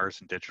webinars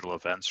and digital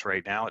events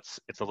right now, it's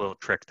a little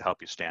trick to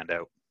help you stand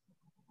out.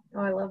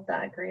 Oh, I love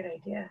that. Great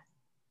idea.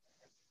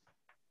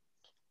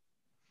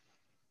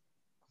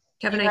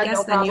 Kevin, I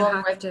guess then you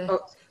have to. Oh,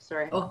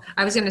 sorry. Oh,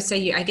 I was going to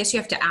say, I guess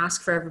you have to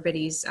ask for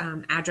everybody's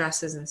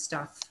addresses and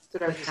stuff. That's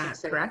what I was just gonna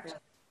say, correct?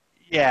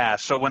 Yeah,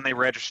 so when they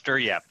register,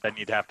 then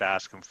you'd have to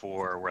ask them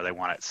for where they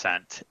want it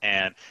sent.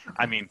 And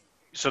I mean,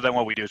 so then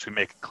what we do is we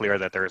make it clear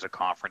that there is a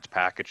conference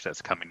package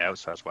that's coming out.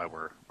 So that's why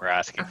we're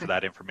asking for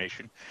that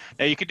information.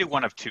 Now you could do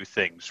one of two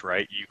things,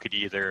 right? You could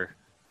either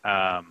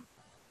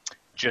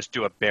just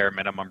do a bare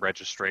minimum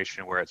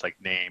registration where it's like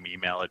name,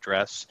 email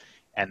address,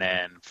 and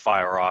then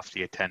fire off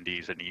the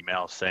attendees an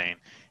email saying,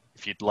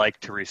 if you'd like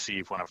to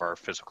receive one of our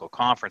physical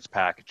conference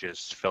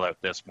packages, fill out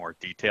this more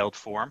detailed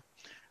form.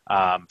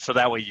 So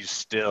that way you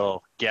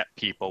still get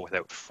people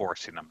without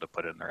forcing them to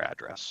put in their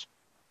address.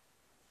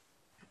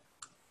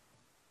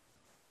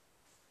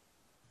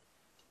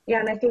 Yeah,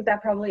 and I think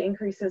that probably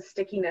increases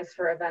stickiness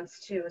for events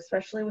too,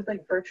 especially with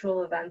like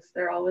virtual events.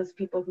 There are always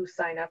people who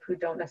sign up who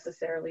don't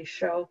necessarily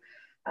show.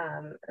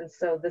 And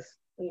so this,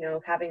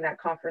 having that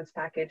conference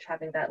package,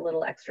 having that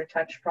little extra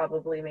touch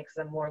probably makes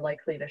them more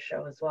likely to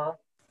show as well.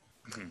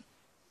 Mm-hmm.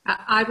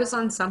 I was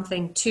on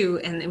something too,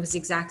 and it was the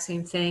exact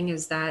same thing,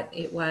 is that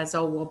it was,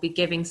 we'll be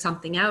giving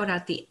something out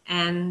at the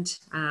end,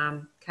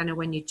 kind of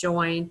when you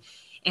join.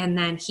 And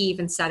then he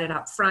even set it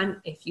up front.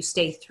 If you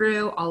stay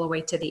through all the way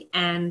to the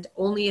end,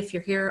 only if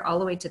you're here all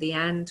the way to the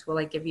end, will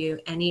I give you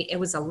it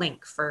was a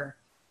link for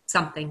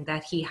something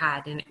that he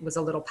had, and it was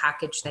a little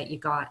package that you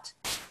got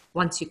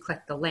once you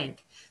click the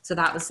link. So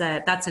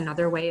that's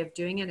another way of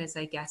doing it, is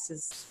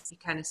you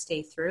kind of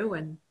stay through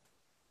and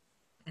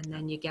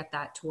then you get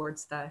that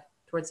towards the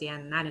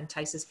end, and that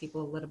entices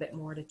people a little bit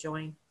more to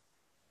join.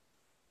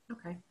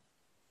 Okay.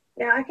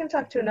 Yeah, I can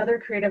talk to another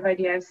creative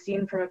idea I've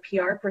seen from a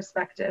PR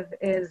perspective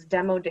is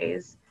demo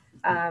days.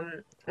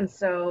 And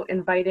so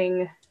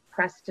inviting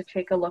press to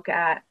take a look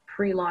at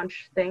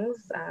pre-launch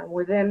things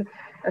within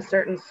a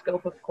certain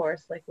scope, of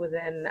course, like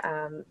within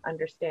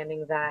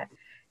understanding that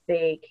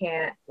they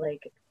can't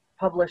like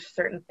publish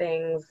certain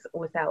things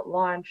without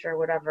launch or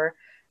whatever.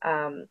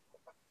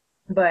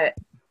 But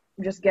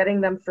just getting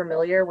them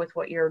familiar with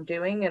what you're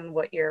doing and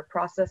what your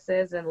process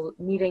is, and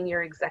meeting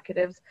your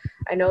executives.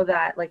 I know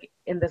that like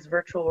in this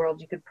virtual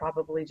world, you could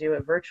probably do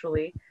it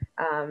virtually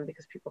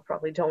because people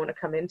probably don't want to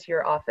come into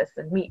your office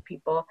and meet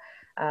people.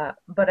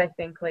 But I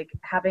think like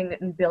having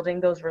and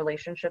building those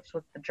relationships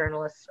with the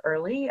journalists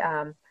early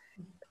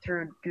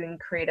through doing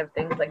creative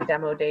things like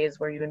demo days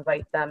where you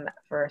invite them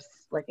for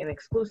like an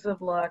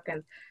exclusive look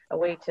and a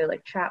way to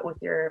like chat with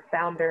your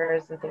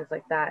founders and things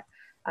like that.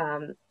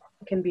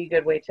 Can be a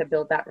good way to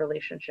build that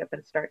relationship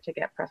and start to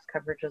get press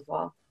coverage as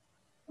well.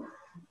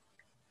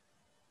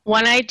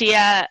 One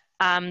idea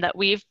that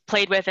we've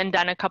played with and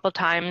done a couple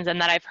times, and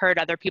that I've heard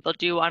other people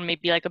do on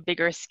maybe like a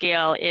bigger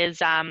scale,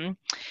 is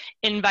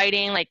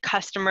inviting like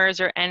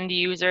customers or end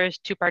users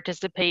to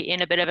participate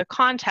in a bit of a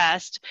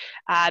contest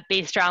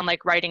based around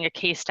like writing a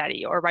case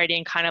study or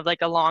writing kind of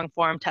like a long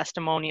form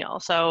testimonial.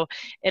 So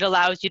it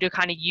allows you to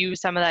kind of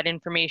use some of that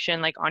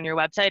information like on your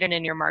website and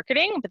in your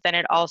marketing, but then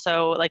it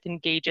also like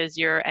engages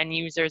your end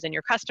users and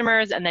your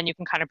customers, and then you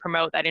can kind of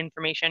promote that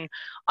information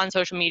on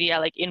social media,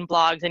 like in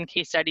blogs and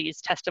case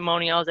studies,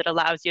 testimonials. It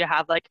allows you to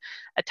have like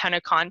a ton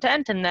of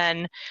content, and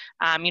then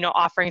you know,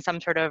 offering some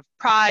sort of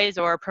prize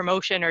or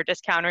promotion or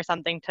discount or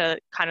something to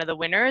kind of the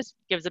winners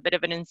gives a bit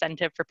of an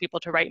incentive for people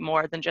to write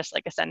more than just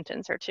like a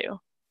sentence or two.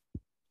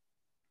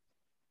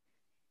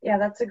 Yeah,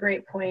 that's a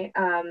great point.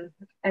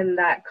 And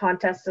that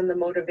contest and the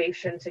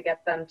motivation to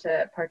get them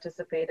to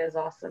participate is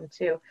awesome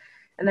too.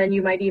 And then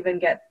you might even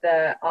get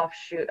the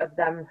offshoot of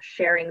them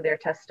sharing their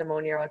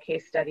testimonial or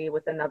case study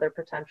with another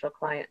potential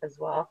client as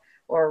well,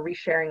 or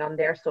resharing on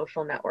their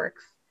social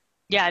networks.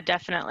 Yeah,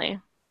 definitely.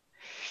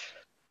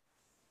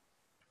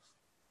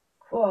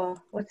 Cool.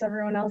 What's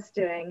everyone else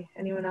doing?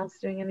 Anyone else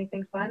doing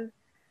anything fun?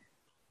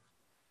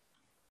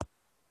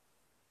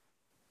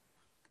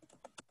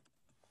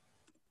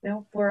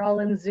 Nope, we're all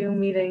in Zoom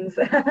meetings.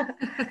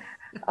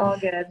 All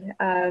good.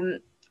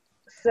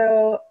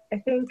 So I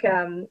think,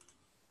 I'm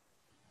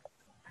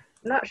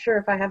not sure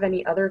if I have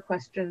any other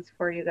questions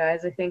for you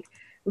guys. I think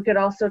we could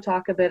also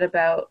talk a bit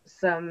about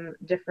some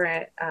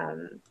different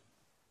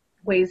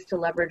ways to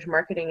leverage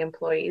marketing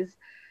employees.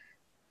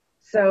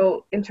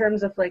 So in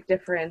terms of like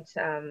different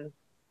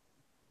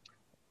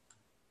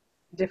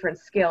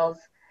skills,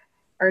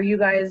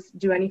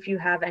 do any of you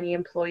have any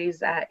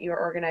employees at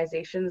your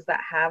organizations that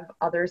have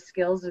other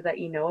skills or that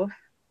you know of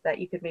that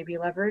you could maybe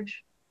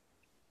leverage?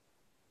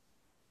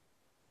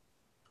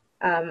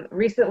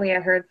 Recently I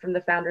heard from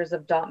the founders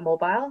of Dot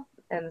Mobile,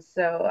 and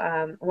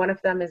so one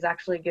of them is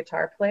actually a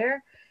guitar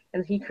player,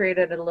 and he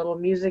created a little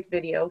music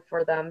video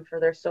for them for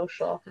their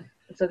social.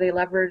 And so they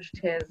leveraged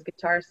his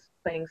guitar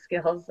playing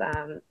skills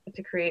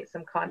to create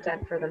some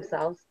content for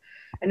themselves.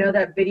 I know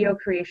that video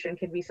creation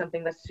can be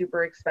something that's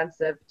super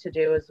expensive to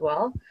do as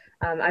well.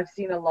 I've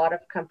seen a lot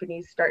of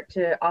companies start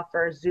to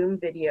offer Zoom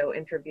video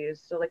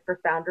interviews. So like for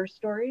founder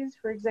stories,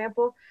 for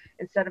example,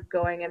 instead of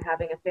going and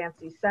having a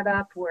fancy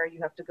setup where you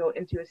have to go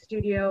into a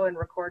studio and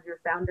record your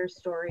founder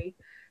story,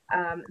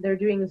 they're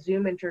doing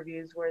Zoom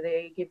interviews where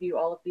they give you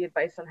all of the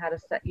advice on how to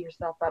set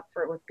yourself up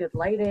for it with good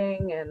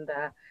lighting and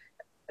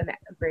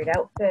a great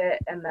outfit,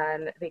 and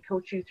then they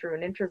coach you through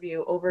an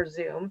interview over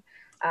Zoom,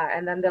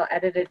 and then they'll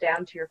edit it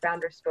down to your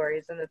founder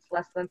stories, and it's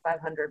less than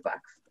 $500,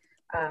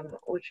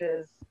 which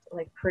is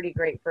like pretty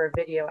great for a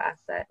video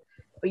asset.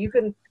 But you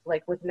can,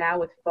 like with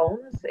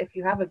phones, if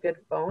you have a good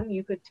phone,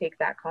 you could take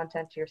that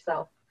content to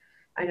yourself.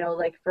 I know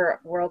like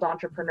for World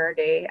Entrepreneur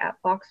Day at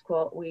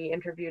Foxquilt, we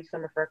interviewed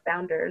some of our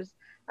founders,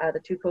 the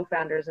two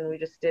co-founders, and we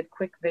just did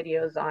quick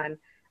videos on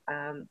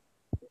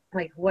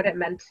like what it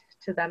meant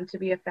to them to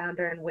be a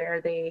founder and where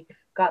they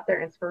got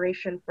their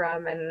inspiration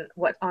from and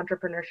what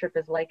entrepreneurship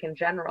is like in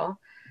general.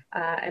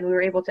 And we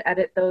were able to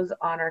edit those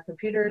on our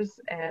computers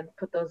and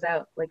put those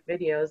out like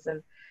videos.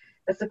 And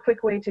that's a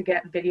quick way to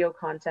get video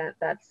content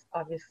that's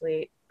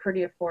obviously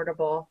pretty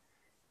affordable.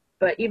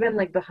 But even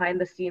like behind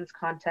the scenes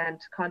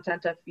content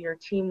of your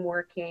team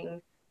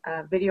working,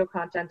 video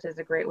content is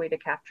a great way to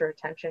capture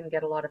attention,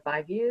 get a lot of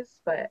eye views.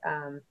 But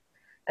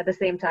at the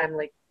same time,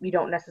 like you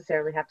don't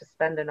necessarily have to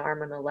spend an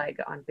arm and a leg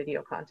on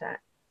video content.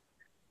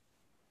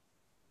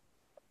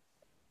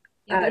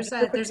 Yeah,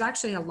 there's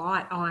actually a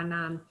lot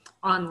on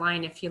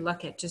online if you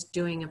look at just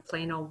doing a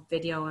plain old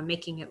video and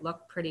making it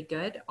look pretty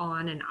good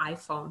on an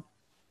iPhone.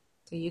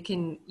 So you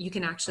can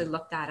actually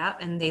look that up,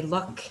 and they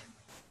look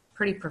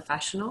pretty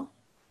professional.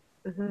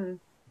 Mm-hmm.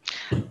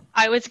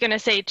 I was going to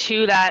say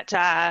too that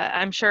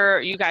I'm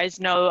sure you guys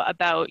know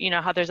about, you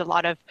know, how there's a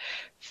lot of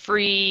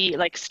free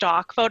like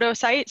stock photo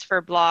sites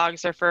for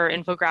blogs or for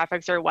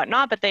infographics or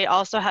whatnot, but they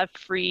also have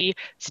free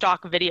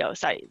stock video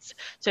sites.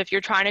 So if you're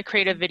trying to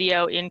create a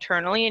video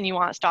internally and you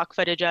want stock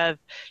footage of,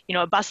 you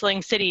know, a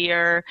bustling city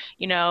or,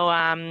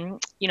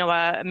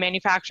 a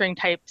manufacturing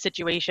type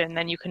situation,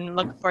 then you can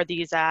look for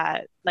these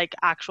like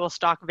actual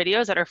stock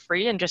videos that are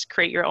free and just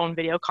create your own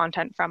video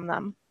content from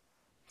them.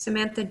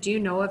 Samantha, do you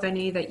know of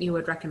any that you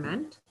would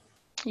recommend?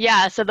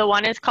 Yeah, so the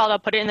one is called, I'll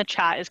put it in the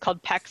chat, is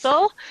called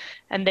Pexel,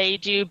 and they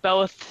do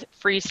both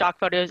free stock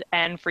photos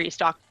and free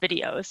stock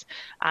videos.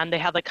 They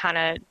have like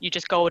you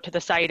just go to the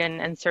site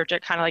and search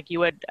it kind of like you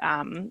would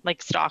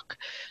like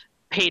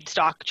paid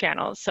stock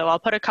channels. So I'll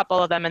put a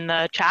couple of them in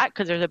the chat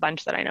because there's a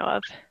bunch that I know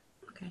of.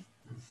 Okay.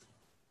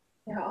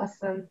 Yeah,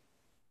 awesome.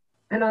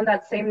 And on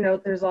that same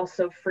note, there's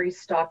also free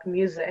stock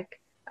music.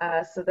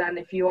 So then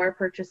if you are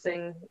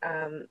purchasing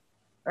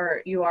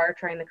or you are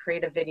trying to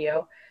create a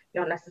video,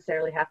 you don't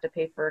necessarily have to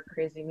pay for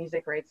crazy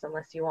music rates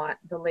unless you want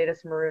the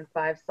latest Maroon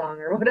 5 song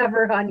or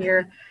whatever on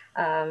your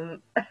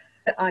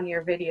on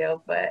your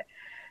video. But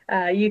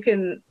you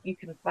can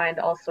find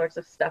all sorts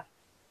of stuff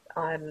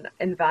on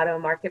Envato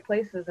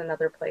Marketplace is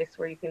another place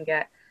where you can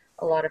get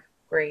a lot of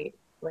great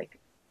like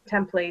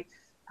templates,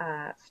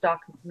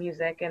 stock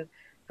music, and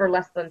for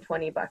less than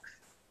 $20.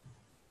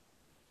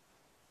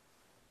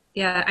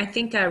 Yeah, I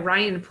think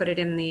Ryan put it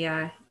in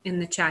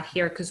the chat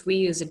here because we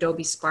use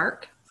Adobe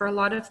Spark for a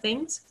lot of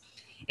things.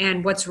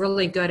 And what's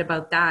really good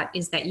about that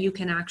is that you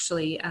can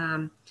actually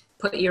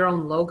put your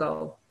own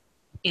logo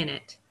in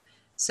it.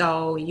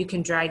 So you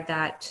can drag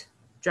that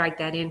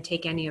in,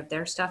 take any of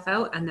their stuff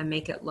out, and then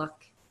make it look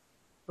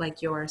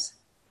like yours.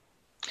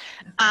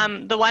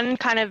 The one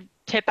kind of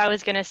tip I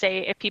was going to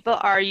say, if people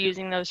are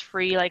using those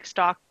free like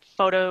stock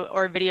photo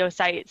or video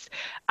sites,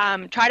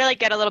 try to like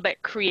get a little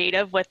bit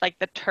creative with like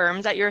the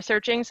terms that you're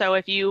searching. So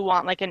if you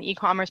want like an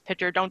e-commerce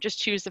picture, don't just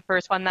choose the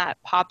first one that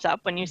pops up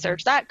when you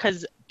search that,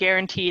 because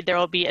guaranteed there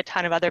will be a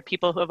ton of other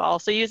people who have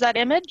also used that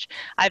image.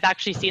 I've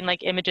actually seen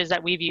like images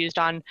that we've used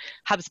on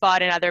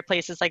HubSpot and other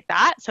places like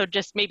that. So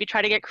just maybe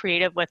try to get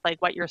creative with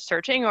like what you're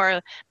searching,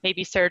 or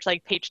maybe search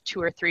like page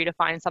 2 or 3 to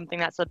find something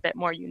that's a bit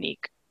more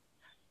unique.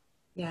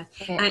 Yeah,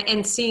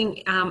 and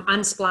seeing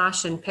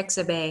Unsplash and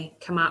Pixabay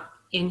come up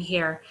in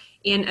here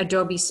in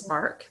Adobe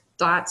Spark,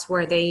 that's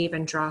where they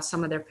even draw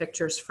some of their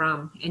pictures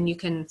from, and you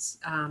can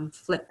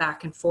flip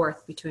back and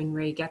forth between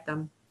where you get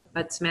them.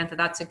 But Samantha,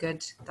 that's a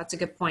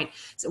good point.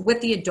 So with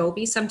the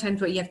Adobe,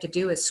 sometimes what you have to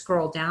do is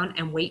scroll down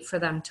and wait for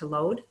them to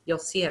load. You'll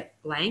see it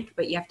blank,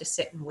 but you have to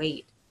sit and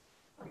wait.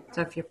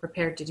 So if you're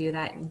prepared to do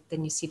that,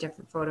 then you see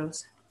different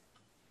photos.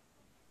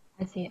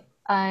 I see.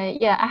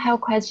 Yeah, I have a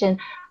question.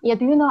 Yeah,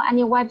 do you know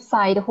any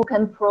website who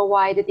can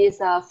provide this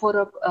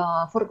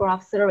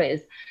photograph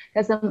service?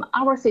 Because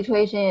our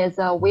situation is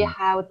we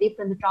have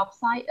different job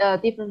site,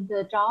 different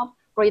job.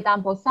 For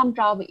example, some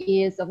job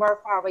is very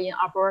far away in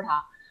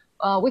Alberta.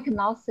 We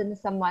cannot send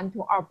someone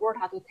to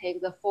Alberta to take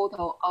the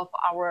photo of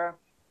our,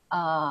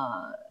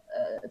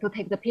 to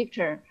take the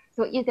picture.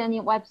 So is there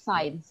any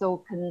website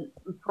so can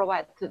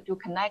provide to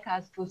connect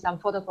us to some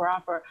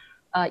photographer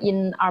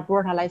in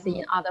Alberta, let's say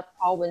in other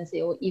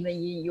provinces or even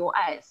in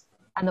US,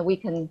 and we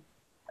can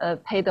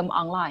pay them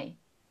online?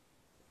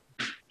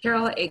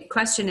 Carol, a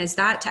question, is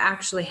that to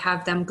actually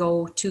have them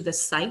go to the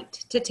site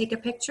to take a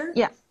picture?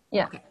 Yeah,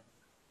 yeah. Okay.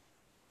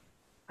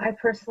 I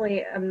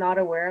personally am not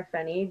aware of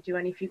any. Do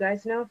any of you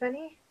guys know of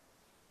any?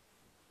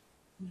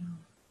 No.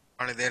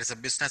 Only there's a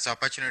business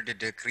opportunity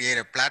to create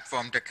a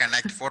platform to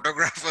connect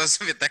photographers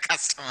with the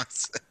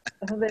customers.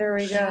 Oh, there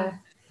we go.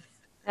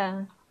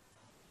 Yeah.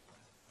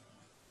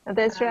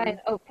 That's right.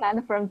 A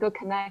platform to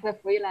connect a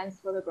freelance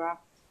photograph.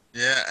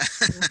 Yeah.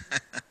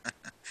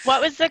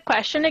 What was the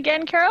question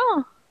again,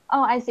 Carol?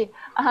 Oh, I see.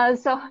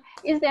 So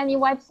is there any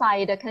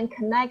website that can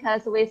connect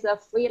us with a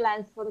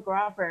freelance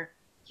photographer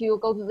to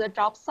go to the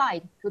job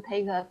site to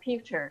take a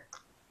picture?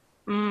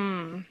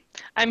 I'm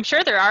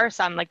sure there are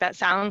some, like that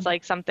sounds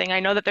like something. I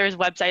know that there's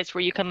websites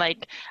where you can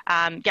like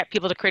get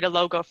people to create a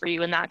logo for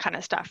you and that kind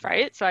of stuff,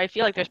 right? So I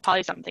feel like there's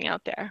probably something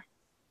out there.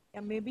 Yeah,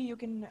 maybe you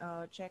can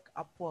check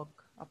Upwork.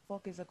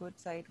 Upwork is a good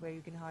site where you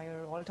can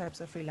hire all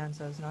types of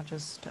freelancers, not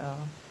just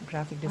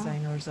graphic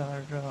designers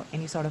or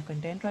any sort of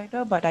content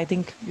writer, but I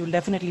think you'll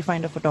definitely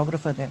find a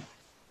photographer there.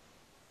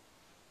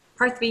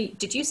 Parthy,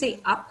 did you say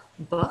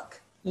Upbook?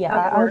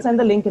 Yeah, I'll send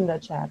the link in the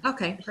chat.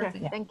 Okay, sure.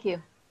 perfect. Yeah. Thank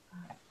you.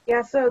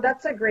 Yeah, so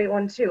that's a great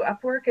one too.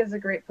 Upwork is a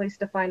great place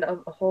to find a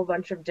whole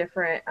bunch of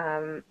different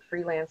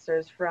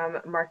freelancers,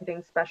 from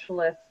marketing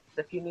specialists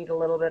if you need a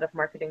little bit of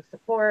marketing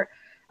support,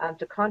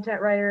 to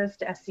content writers,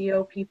 to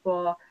SEO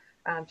people,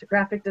 to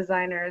graphic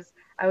designers.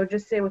 I would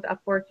just say with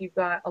Upwork, you've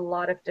got a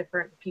lot of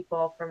different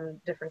people from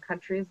different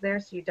countries there,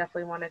 so you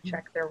definitely want to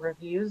check their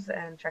reviews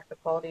and check the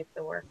quality of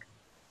the work.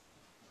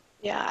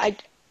 Yeah,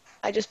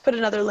 I just put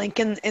another link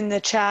in the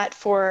chat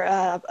for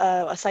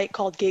a site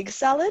called Gig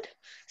Salad.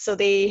 So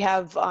they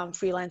have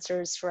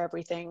freelancers for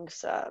everything,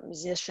 so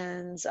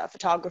musicians,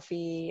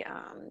 photography,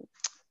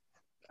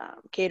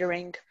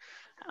 catering.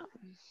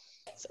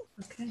 So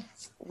okay.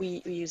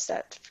 We use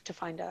that to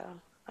find a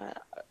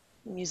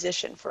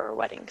musician for a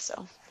wedding.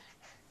 So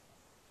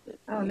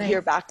we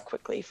hear back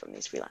quickly from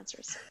these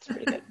freelancers. It's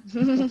pretty good.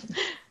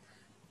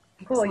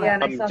 Cool. Yeah.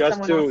 And I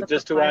saw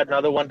just to add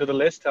another one to the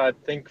list, I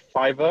think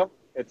Fiverr.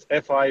 It's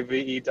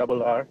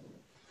Fiverr.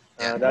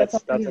 That's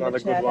another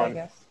good one.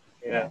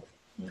 Yeah.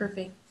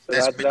 Perfect. So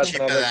that's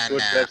another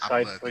good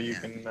website where you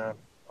can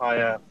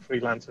hire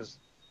freelancers,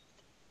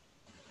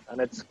 and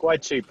it's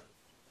quite cheap.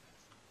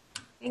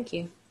 Thank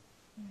you.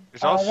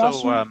 There's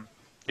also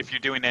if you're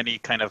doing any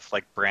kind of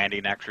like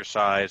branding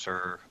exercise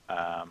or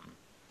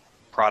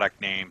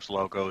product names,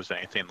 logos,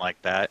 anything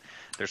like that,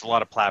 there's a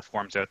lot of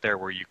platforms out there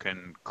where you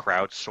can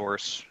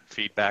crowdsource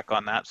feedback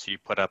on that. So you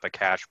put up a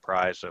cash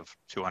prize of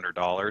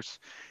 $200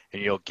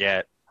 and you'll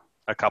get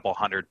a couple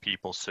hundred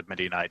people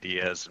submitting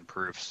ideas and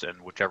proofs, and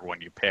whichever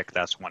one you pick,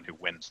 that's the one who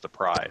wins the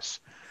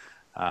prize.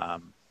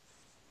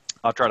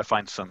 I'll try to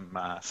find some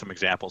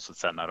examples and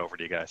send that over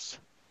to you guys.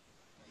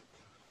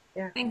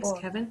 Yeah. Thanks, cool.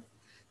 Kevin.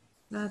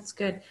 That's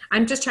good.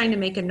 I'm just trying to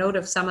make a note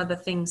of some of the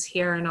things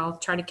here, and I'll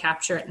try to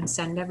capture it and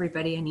send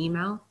everybody an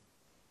email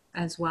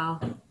as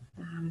well,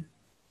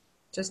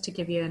 just to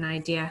give you an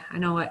idea. I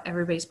know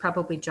everybody's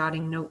probably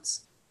jotting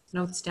notes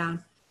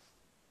down.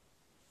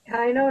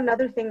 I know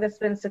another thing that's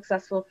been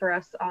successful for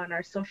us on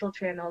our social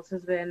channels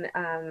has been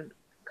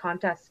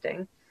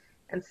contesting.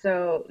 And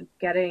so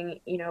getting,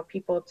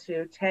 people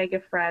to tag a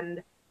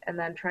friend and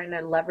then trying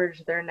to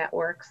leverage their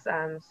networks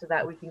so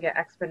that we can get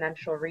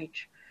exponential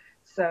reach.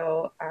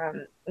 So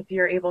if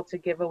you're able to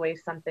give away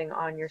something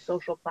on your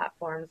social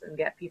platforms and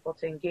get people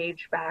to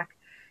engage back,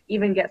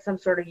 even get some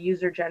sort of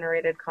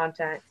user-generated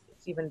content,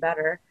 it's even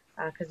better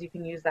because you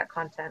can use that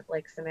content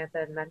like Samantha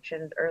had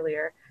mentioned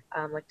earlier,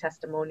 like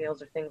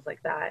testimonials or things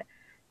like that.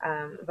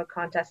 But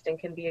contesting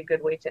can be a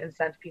good way to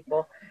incent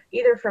people,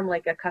 either from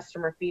like a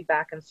customer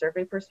feedback and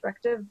survey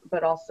perspective,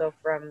 but also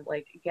from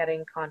like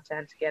getting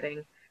content,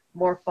 getting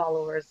more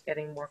followers,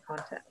 getting more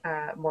content,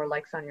 more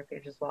likes on your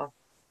page as well.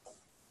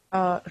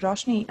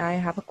 Roshni, I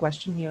have a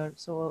question here.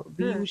 So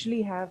we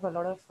usually have a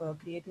lot of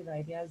creative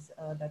ideas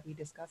that we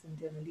discuss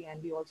internally,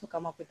 and we also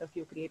come up with a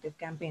few creative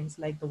campaigns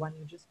like the one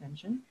you just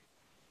mentioned.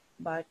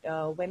 But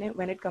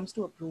when it comes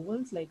to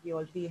approvals, like we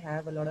already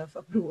have a lot of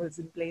approvals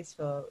in place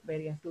where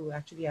you have to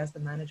actually ask the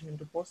management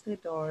to post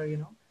it or,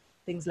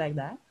 things like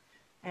that.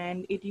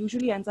 And it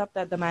usually ends up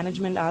that the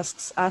management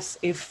asks us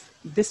if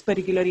this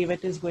particular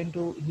event is going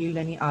to yield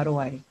any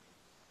ROI.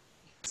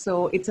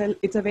 So it's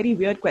a very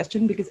weird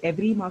question because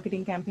every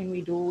marketing campaign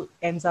we do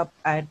ends up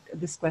at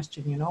this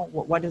question,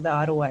 what is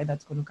the ROI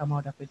that's going to come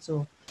out of it?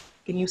 So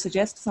can you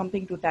suggest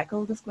something to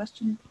tackle this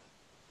question?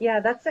 Yeah,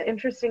 that's an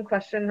interesting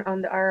question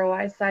on the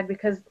ROI side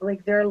because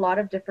like there are a lot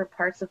of different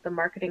parts of the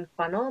marketing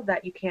funnel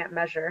that you can't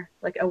measure,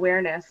 like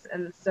awareness.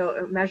 And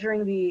so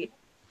measuring the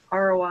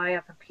ROI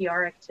of a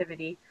PR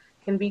activity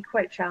can be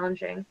quite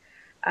challenging.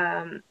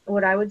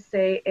 What I would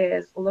say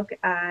is look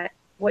at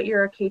what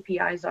your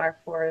KPIs are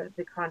for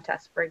the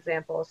contest, for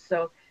example.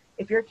 So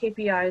if your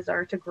KPIs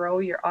are to grow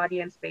your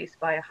audience base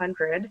by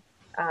 100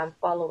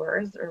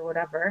 followers or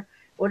whatever,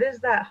 what is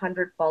that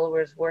 100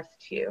 followers worth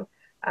to you?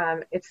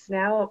 It's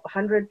now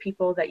 100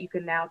 people that you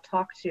can now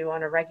talk to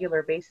on a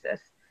regular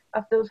basis.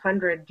 Of those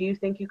 100, do you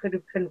think you could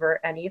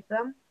convert any of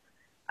them?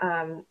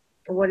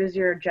 What is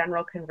your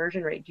general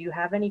conversion rate? Do you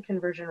have any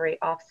conversion rate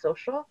off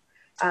social?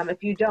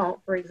 If you don't,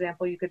 for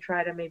example, you could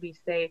try to maybe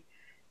say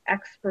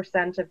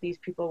X% of these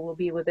people will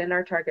be within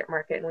our target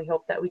market and we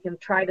hope that we can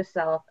try to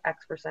sell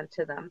X%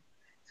 to them.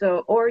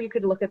 So, or you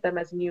could look at them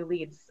as new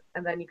leads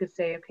and then you could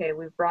say, okay,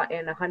 we've brought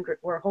in 100,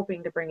 we're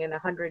hoping to bring in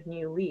 100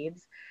 new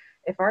leads.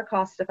 If our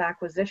cost of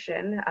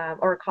acquisition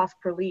or cost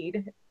per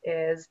lead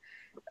is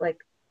like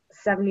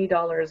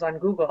 $70 on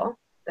Google,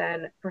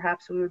 then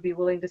perhaps we would be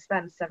willing to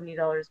spend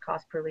 $70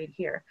 cost per lead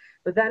here.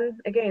 But then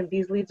again,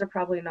 these leads are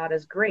probably not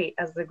as great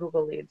as the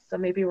Google leads. So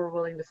maybe we're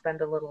willing to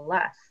spend a little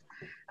less.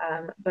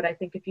 But I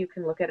think if you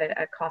can look at it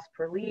at cost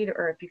per lead,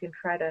 or if you can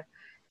try to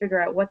figure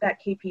out what that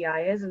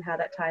KPI is and how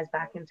that ties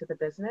back into the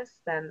business,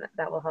 then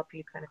that will help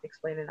you kind of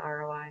explain an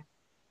ROI.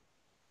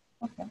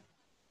 Okay.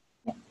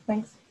 Yeah,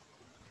 thanks.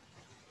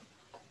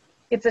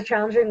 It's a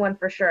challenging one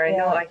for sure.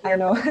 I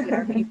know from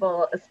PR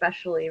people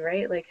especially,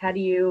 right? Like how do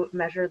you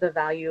measure the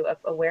value of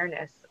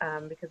awareness?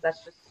 Because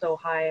that's just so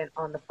high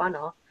on the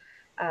funnel.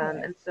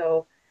 And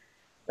so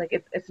like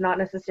it's not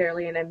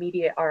necessarily an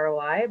immediate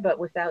ROI, but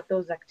without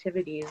those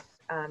activities,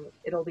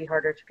 it'll be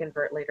harder to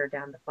convert later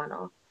down the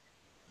funnel.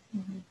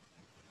 Mm-hmm.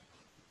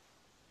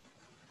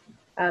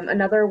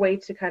 Another way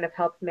to kind of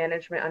help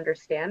management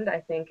understand, I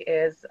think,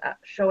 is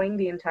showing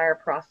the entire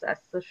process.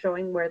 So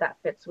showing where that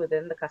fits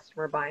within the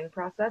customer buying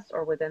process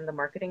or within the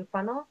marketing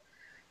funnel.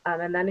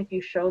 And then if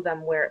you show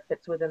them where it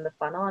fits within the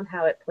funnel and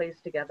how it plays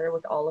together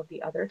with all of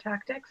the other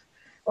tactics,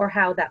 or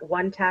how that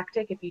one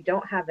tactic, if you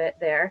don't have it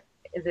there,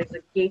 there's a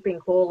gaping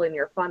hole in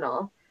your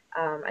funnel,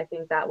 I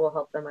think that will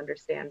help them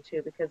understand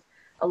too, because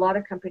a lot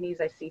of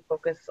companies I see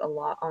focus a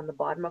lot on the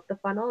bottom of the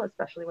funnel,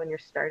 especially when you're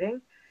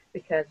starting,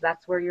 because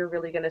that's where you're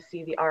really going to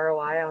see the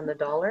ROI on the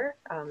dollar,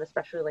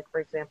 especially like, for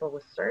example,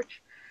 with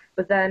search.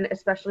 But then,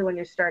 especially when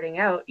you're starting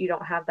out, you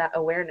don't have that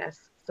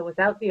awareness. So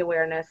without the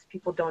awareness,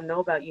 people don't know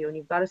about you, and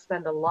you've got to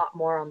spend a lot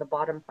more on the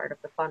bottom part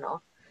of the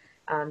funnel.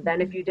 Then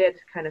if you did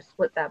kind of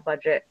split that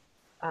budget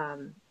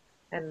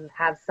and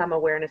have some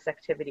awareness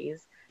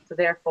activities. So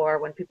therefore,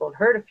 when people have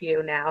heard of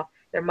you now,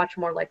 they're much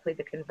more likely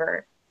to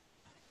convert.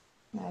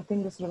 I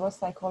think this reverse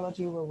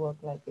psychology will work.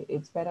 Like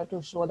it's better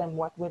to show them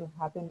what will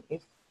happen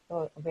if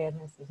the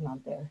awareness is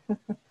not there.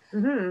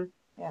 Mm-hmm.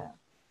 Yeah.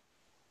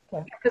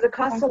 Okay. Because it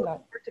costs a lot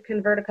more to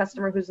convert a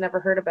customer who's never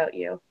heard about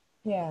you.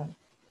 Yeah.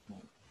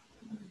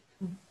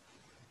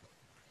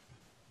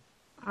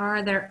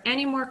 Are there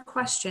any more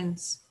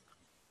questions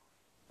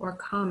or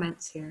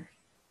comments here?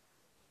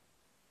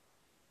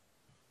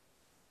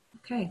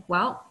 Okay,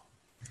 well,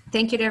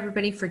 thank you to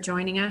everybody for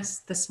joining us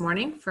this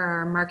morning for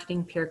our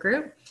marketing peer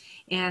group.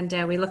 And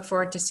we look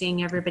forward to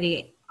seeing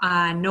everybody.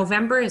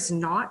 November is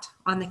not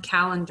on the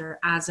calendar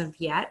as of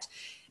yet.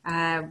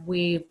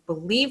 We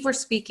believe we're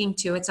speaking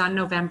to, it's on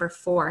November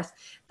 4th,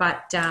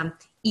 but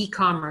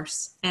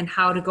e-commerce and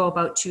how to go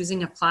about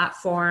choosing a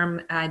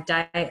platform,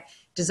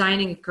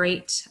 designing a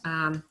great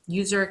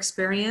user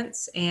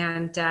experience,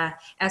 and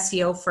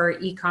SEO for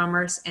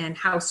e-commerce, and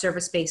how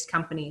service-based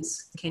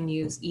companies can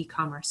use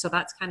e-commerce. So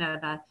that's kind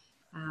of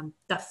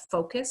the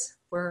focus.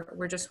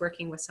 We're just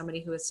working with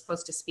somebody who is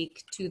supposed to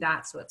speak to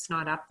that, so it's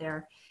not up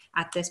there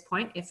at this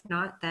point. If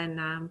not,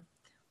 then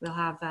we'll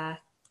have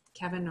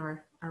Kevin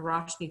or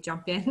Roshni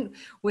jump in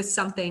with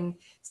something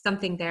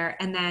there.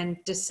 And then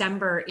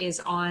December is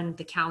on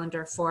the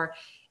calendar for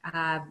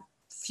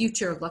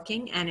future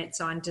looking, and it's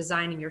on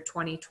designing your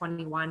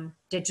 2021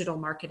 digital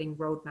marketing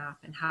roadmap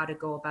and how to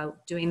go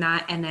about doing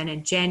that. And then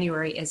in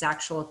January is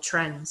actual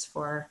trends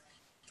for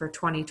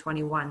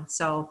 2021.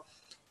 So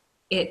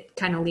it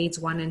kind of leads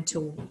one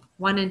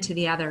into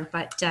the other.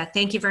 But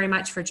thank you very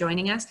much for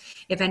joining us.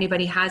 If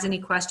anybody has any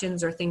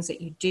questions or things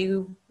that you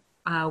do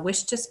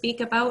wish to speak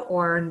about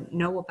or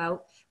know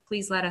about,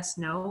 please let us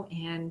know,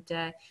 and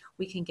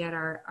we can get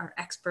our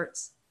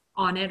experts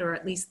on it, or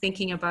at least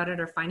thinking about it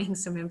or finding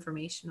some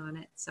information on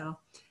it. So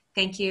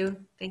thank you.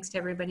 Thanks to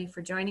everybody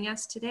for joining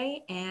us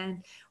today,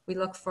 and we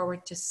look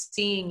forward to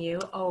seeing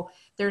you. Oh,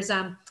 there's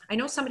I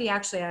know somebody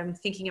actually, I'm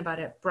thinking about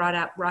it, brought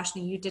up,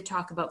 Roshni, you did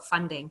talk about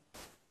funding.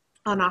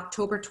 On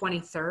October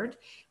 23rd,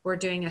 we're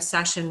doing a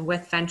session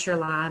with Venture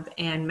Lab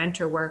and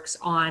MentorWorks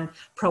on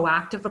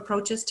proactive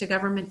approaches to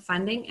government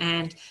funding,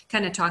 and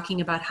kind of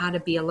talking about how to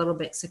be a little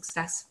bit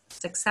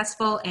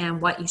successful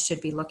and what you should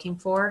be looking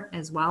for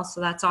as well.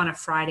 So that's on a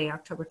Friday,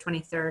 October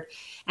 23rd.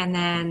 And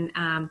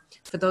then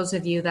for those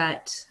of you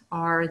that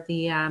are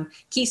the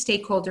key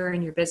stakeholder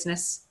in your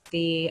business,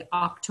 the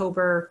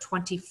October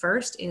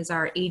 21st is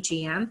our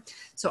AGM.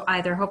 So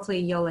either hopefully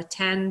you'll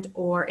attend,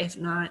 or if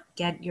not,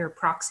 get your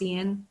proxy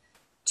in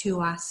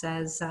to us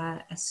as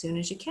soon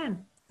as you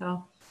can.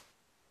 So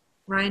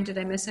Ryan, did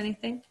I miss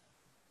anything?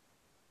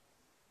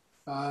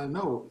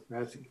 No,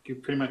 I think you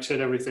pretty much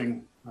hit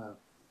everything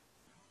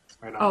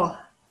right on. Oh,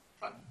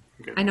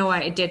 I know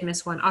I did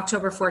miss one.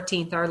 October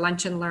 14th, our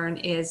Lunch and Learn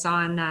is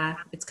on,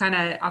 it's kind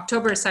of,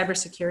 October is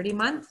Cybersecurity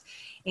Month,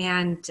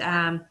 and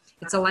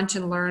it's a Lunch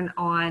and Learn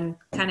on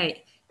kind of,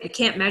 you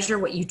can't measure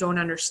what you don't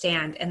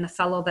understand. And the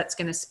fellow that's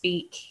going to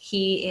speak,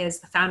 he is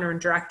the founder and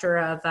director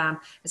of a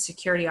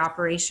security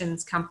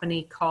operations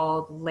company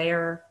called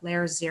Layer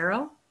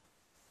Zero.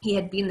 He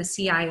had been the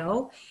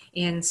CIO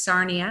in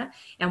Sarnia,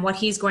 and what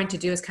he's going to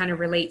do is kind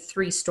of relate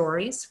 3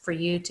 stories for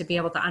you to be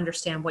able to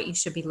understand what you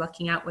should be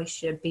looking at, what you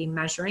should be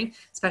measuring,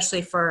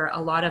 especially for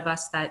a lot of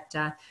us that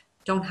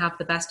don't have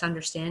the best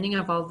understanding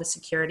of all the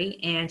security.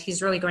 And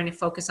he's really going to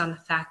focus on the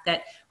fact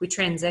that we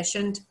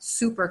transitioned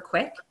super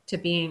quick to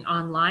being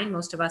online.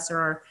 Most of us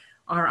are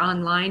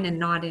online and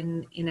not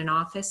in an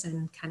office,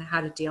 and kind of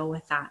how to deal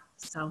with that.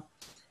 So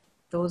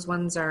those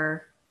ones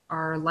are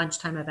our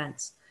lunchtime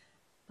events.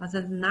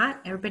 Other than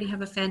that, everybody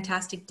have a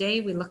fantastic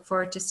day. We look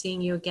forward to seeing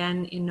you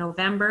again in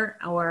November,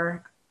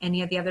 or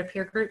any of the other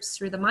peer groups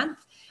through the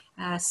month.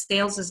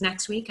 Sales is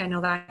next week. I know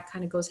that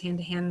kind of goes hand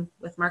to hand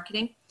with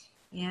marketing.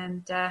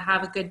 And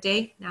have a good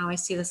day. Now I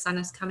see the sun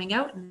is coming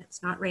out and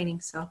it's not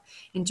raining. So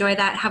enjoy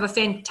that. Have a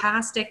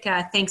fantastic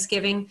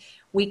Thanksgiving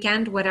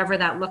weekend, whatever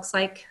that looks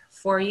like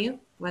for you,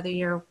 whether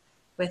you're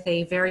with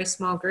a very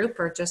small group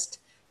or just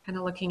kind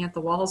of looking at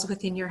the walls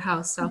within your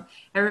house. So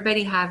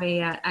everybody have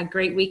a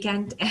great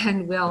weekend,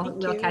 and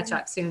we'll catch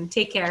up soon.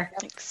 Take care.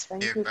 Thanks.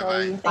 Thank you,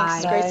 Bye-bye.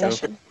 Thanks. Great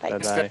session. Bye.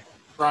 Bye-bye.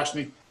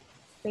 Roshni.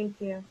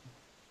 Thank you.